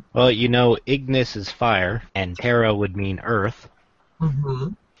 And well, you know, Ignis is fire, and Terra would mean earth.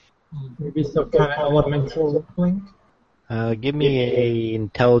 Maybe some kind of elemental link? Give me a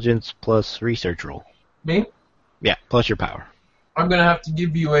intelligence plus research roll. Me? Yeah, plus your power. I'm gonna have to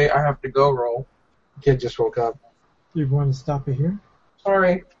give you I have to go roll. Kid just woke up. Do you want to stop it here?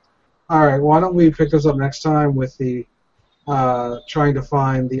 Sorry. Alright, why don't we pick this up next time with the trying to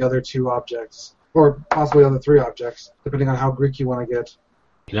find the other two objects. Or possibly other three objects, depending on how Greek you want to get.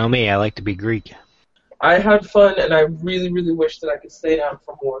 You know me, I like to be Greek. I had fun, and I really, really wish that I could stay down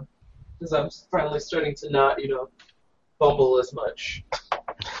for more. Because I'm finally starting to not, bumble as much.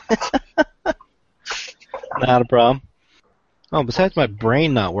 Not a problem. Oh, besides my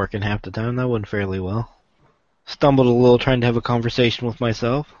brain not working half the time, that went fairly well. Stumbled a little trying to have a conversation with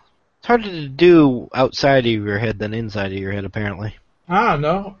myself. It's harder to do outside of your head than inside of your head, apparently. I don't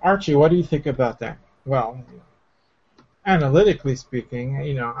know. Archie, what do you think about that? Well, analytically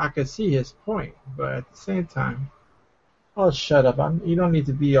speaking, I could see his point, but at the same time, oh, shut up. You don't need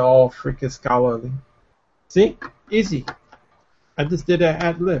to be all freaking scholarly. See? Easy. I just did an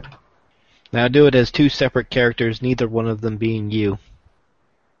ad lib. Now do it as two separate characters, neither one of them being you.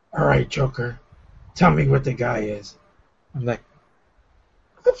 All right, Joker. Tell me what the guy is. I'm like,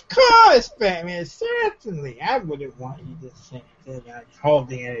 of course, Batman. Certainly. I wouldn't want you to think that I'm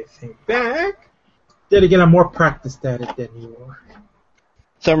holding anything back. Then again, I'm more practiced at it than you are. For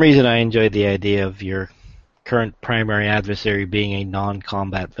some reason I enjoyed the idea of your current primary adversary being a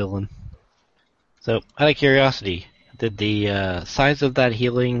non-combat villain. So, out of curiosity, did the size of that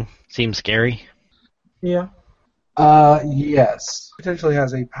healing seem scary? Yeah. Yes. Potentially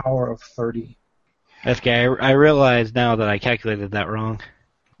has a power of 30. Okay, I realize now that I calculated that wrong.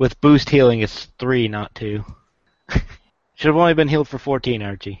 With boost healing, it's 3, not 2. Should have only been healed for 14,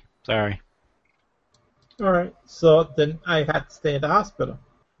 Archie. Sorry. Alright, so then I had to stay in the hospital.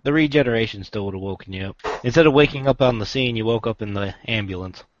 The regeneration still would have woken you up. Instead of waking up on the scene, you woke up in the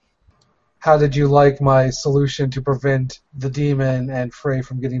ambulance. How did you like my solution to prevent the demon and Frey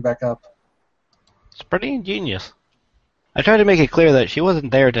from getting back up? It's pretty ingenious. I tried to make it clear that she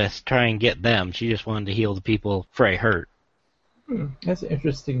wasn't there to try and get them. She just wanted to heal the people Frey hurt. That's an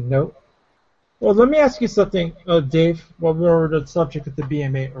interesting note. Well, let me ask you something, Dave, while we were on the subject of the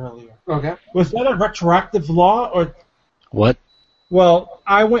BMA earlier. Okay. Was that a retroactive law, or... What? Well,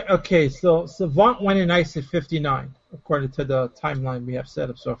 so Savant went in ice at 59, according to the timeline we have set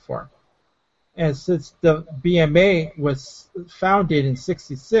up so far. And since the BMA was founded in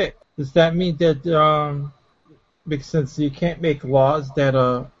 66, does that mean that, because since you can't make laws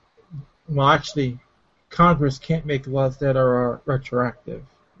that Congress can't make laws that are retroactive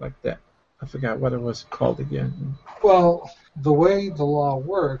like that? I forgot what it was called again. Well, the way the law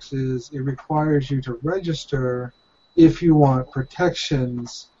works is it requires you to register if you want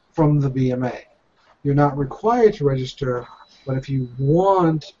protections from the BMA. You're not required to register, but if you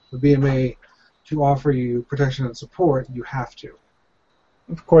want the BMA to offer you protection and support, you have to.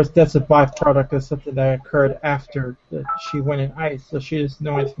 Of course, that's a byproduct of something that occurred after she went in ice, so she doesn't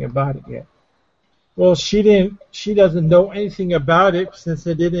know anything about it yet. Well, she doesn't know anything about it since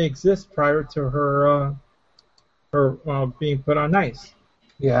it didn't exist prior to her being put on ice.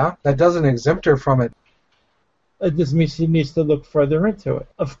 Yeah, that doesn't exempt her from it. It just means she needs to look further into it.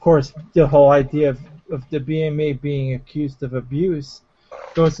 Of course, the whole idea of the BMA being accused of abuse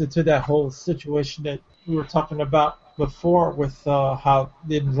goes into that whole situation that we were talking about before with how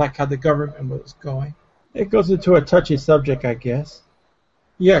they didn't like how the government was going. It goes into a touchy subject, I guess.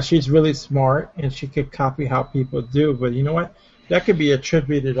 Yeah, she's really smart, and she could copy how people do, but you know what? That could be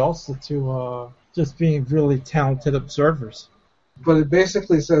attributed also to just being really talented observers. But it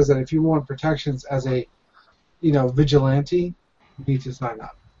basically says that if you want protections as a, vigilante, you need to sign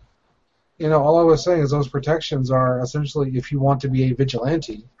up. All I was saying is those protections are essentially if you want to be a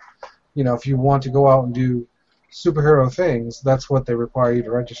vigilante, if you want to go out and do superhero things, that's what they require you to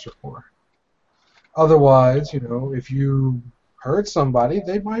register for. Otherwise, if you hurt somebody,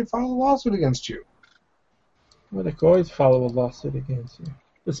 they might file a lawsuit against you. Well, they can always file a lawsuit against you.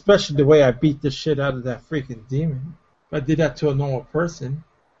 Especially the way I beat the shit out of that freaking demon. If I did that to a normal person.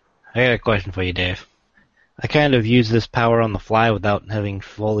 I got a question for you, Dave. I kind of used this power on the fly without having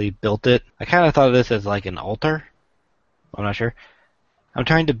fully built it. I kind of thought of this as like an altar. I'm not sure. I'm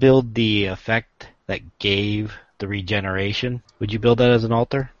trying to build the effect that gave the regeneration. Would you build that as an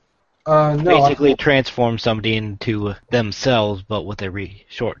altar? No. Basically transform somebody into themselves, but with a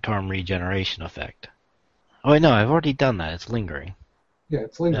short-term regeneration effect. Oh, wait, no, I've already done that. It's lingering. Yeah,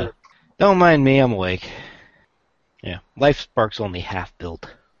 it's lingering. Don't mind me, I'm awake. Yeah, Life Spark's only half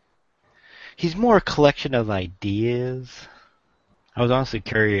built. He's more a collection of ideas. I was honestly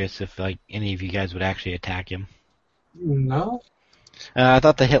curious if any of you guys would actually attack him. No. I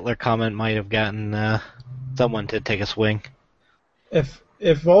thought the Hitler comment might have gotten someone to take a swing. If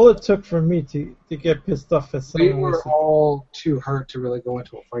all it took for me to get pissed off at someone... We were all too hurt to really go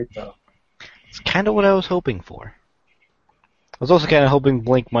into a fight, though. It's kind of what I was hoping for. I was also kind of hoping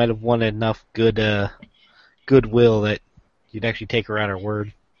Blink might have wanted enough goodwill that you'd actually take her at her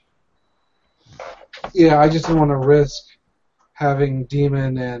word. Yeah, I just didn't want to risk having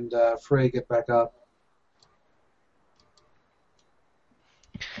Demon and Frey get back up.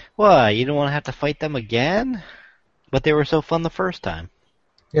 What, you don't want to have to fight them again? But they were so fun the first time.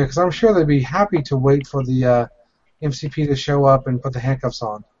 Yeah, because I'm sure they'd be happy to wait for the MCP to show up and put the handcuffs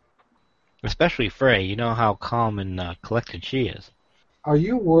on. Especially Frey. You know how calm and collected she is. Are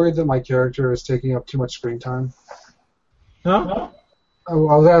you worried that my character is taking up too much screen time? Huh? I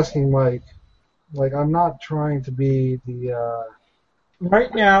was asking, like, I'm not trying to be the.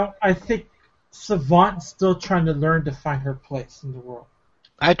 Right now, I think Savant's still trying to learn to find her place in the world.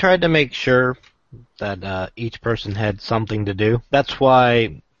 I tried to make sure that each person had something to do. That's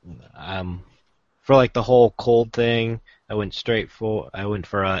why, for like the whole cold thing, I went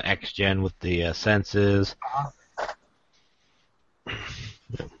for X-Gen with the senses.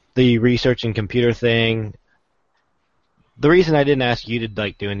 The research and computer thing. The reason I didn't ask you to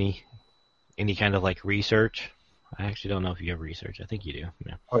like do any kind of like research, I actually don't know if you have research. I think you do.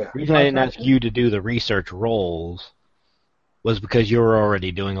 Yeah. Oh yeah. The reason I didn't ask you to do the research roles was because you were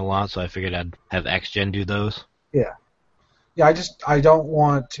already doing a lot, so I figured I'd have X-Gen do those. Yeah. Yeah. I don't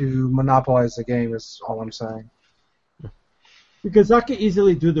want to monopolize the game. Is all I'm saying. Because I could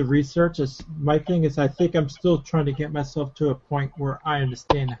easily do the research. My thing is, I think I'm still trying to get myself to a point where I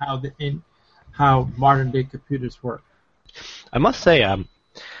understand how modern day computers work. I must say,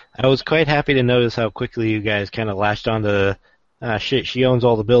 I was quite happy to notice how quickly you guys kind of latched on to shit. She owns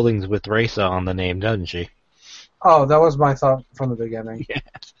all the buildings with Raisa on the name, doesn't she? Oh, that was my thought from the beginning. Yeah.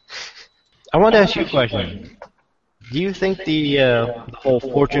 I want to ask you a question. Do you think the whole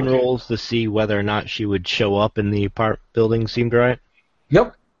fortune rolls to see whether or not she would show up in the building seemed right?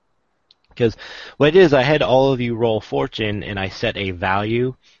 Yep. Because what it is, I had all of you roll fortune, and I set a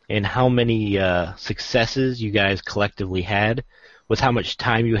value, and how many successes you guys collectively had was how much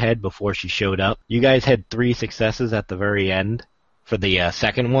time you had before she showed up. You guys had 3 successes at the very end for the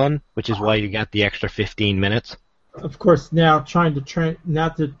second one, which is why you got the extra 15 minutes. Of course, now trying to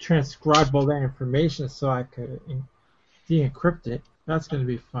not to transcribe all that information so I could de-encrypt it. That's going to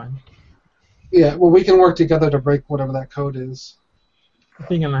be fun. Yeah, well, we can work together to break whatever that code is. I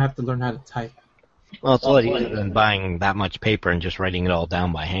think I'm going to have to learn how to type. Well, it's a lot easier than buying that much paper and just writing it all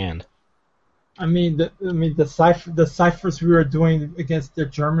down by hand. I mean, the ciphers we were doing against the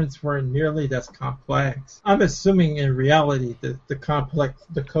Germans weren't nearly as complex. I'm assuming in reality the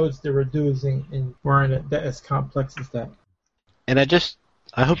codes they were using weren't as complex as that. And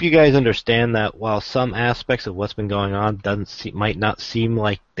I hope you guys understand that while some aspects of what's been going on might not seem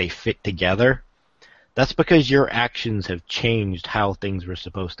like they fit together, that's because your actions have changed how things were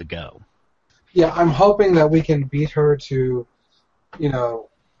supposed to go. Yeah, I'm hoping that we can beat her to,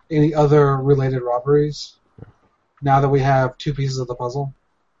 any other related robberies, now that we have 2 pieces of the puzzle.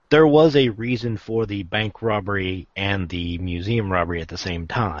 There was a reason for the bank robbery and the museum robbery at the same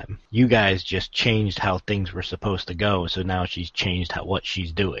time. You guys just changed how things were supposed to go, so now she's changed what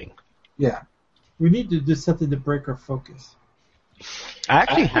she's doing. Yeah. We need to do something to break our focus. I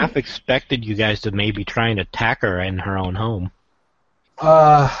actually half expected you guys to maybe try and attack her in her own home.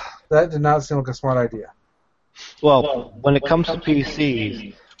 That did not seem like a smart idea. Well, when it comes to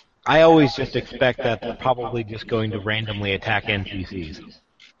PCs, I always just expect that they're probably just going to randomly attack NPCs.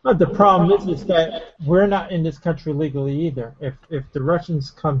 But the problem is that we're not in this country legally either. If the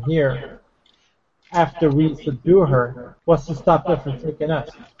Russians come here after we subdue her, what's to stop them from taking us?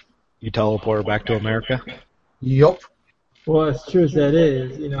 You teleport her back to America? Yup. Well, as true as that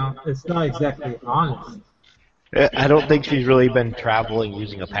is, it's not exactly honest. I don't think she's really been traveling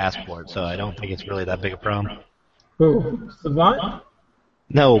using a passport, so I don't think it's really that big a problem. Who? Savant?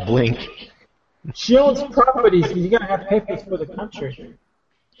 No, Blink. She owns properties, so you gotta have papers for the country.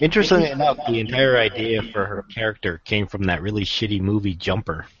 Interestingly enough, the entire idea for her character came from that really shitty movie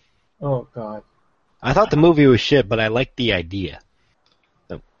Jumper. Oh, God. I thought the movie was shit, but I liked the idea.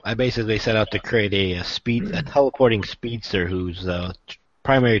 So I basically set out to create a teleporting speedster whose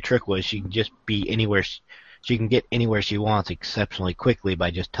primary trick was she can just be anywhere. She can get anywhere she wants exceptionally quickly by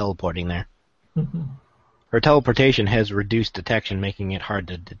just teleporting there. Her teleportation has reduced detection, making it hard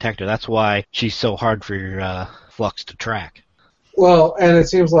to detect her. That's why she's so hard for Flux to track. Well, and it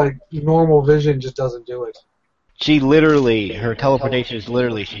seems like normal vision just doesn't do it. Her teleportation is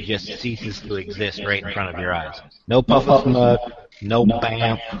literally, she just ceases to exist right in front of your eyes. No puff of smoke, no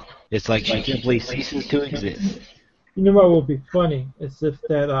bam. It's like she simply ceases to exist. You know what would be funny is if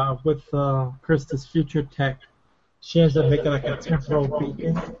that with Krista's future tech, she ends up making like a temporal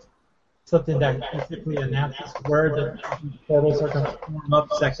beacon, something that basically announces where the portals are going to form up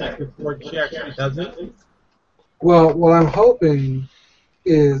seconds before she actually does it. Well, what I'm hoping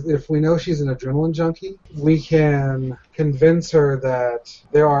is if we know she's an adrenaline junkie, we can convince her that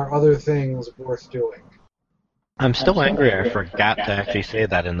there are other things worth doing. I'm still angry I forgot to actually say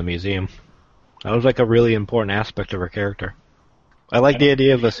that in the museum. That was like a really important aspect of her character. I like the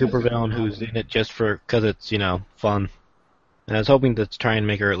idea of a supervillain who's in it just because it's, fun. And I was hoping to try and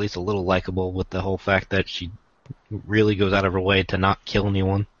make her at least a little likable with the whole fact that she really goes out of her way to not kill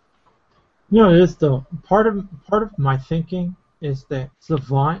anyone. It is though. Part of my thinking is that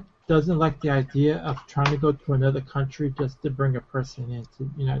Savant doesn't like the idea of trying to go to another country just to bring a person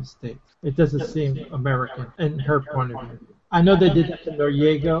into the United States. It doesn't seem American in her point of view. I know they did that to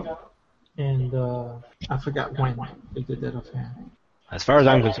Noriego, and I forgot when they did that offhand. As far as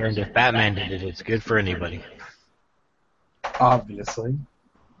I'm concerned, if Batman did it, it's good for anybody. Obviously.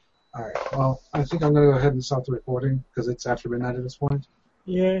 Alright, well, I think I'm going to go ahead and stop the recording, because it's after midnight at this point.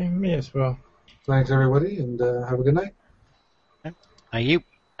 Yeah, me as well. Thanks, everybody, and have a good night. Thank you.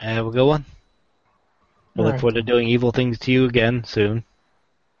 Have a good one. I look forward to doing evil things to you again soon.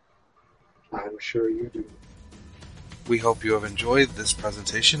 I'm sure you do. We hope you have enjoyed this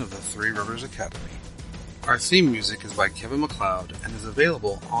presentation of the Three Rivers Academy. Our theme music is by Kevin MacLeod and is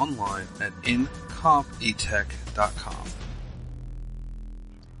available online at incompetech.com.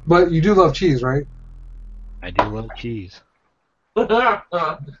 But you do love cheese, right? I do love cheese.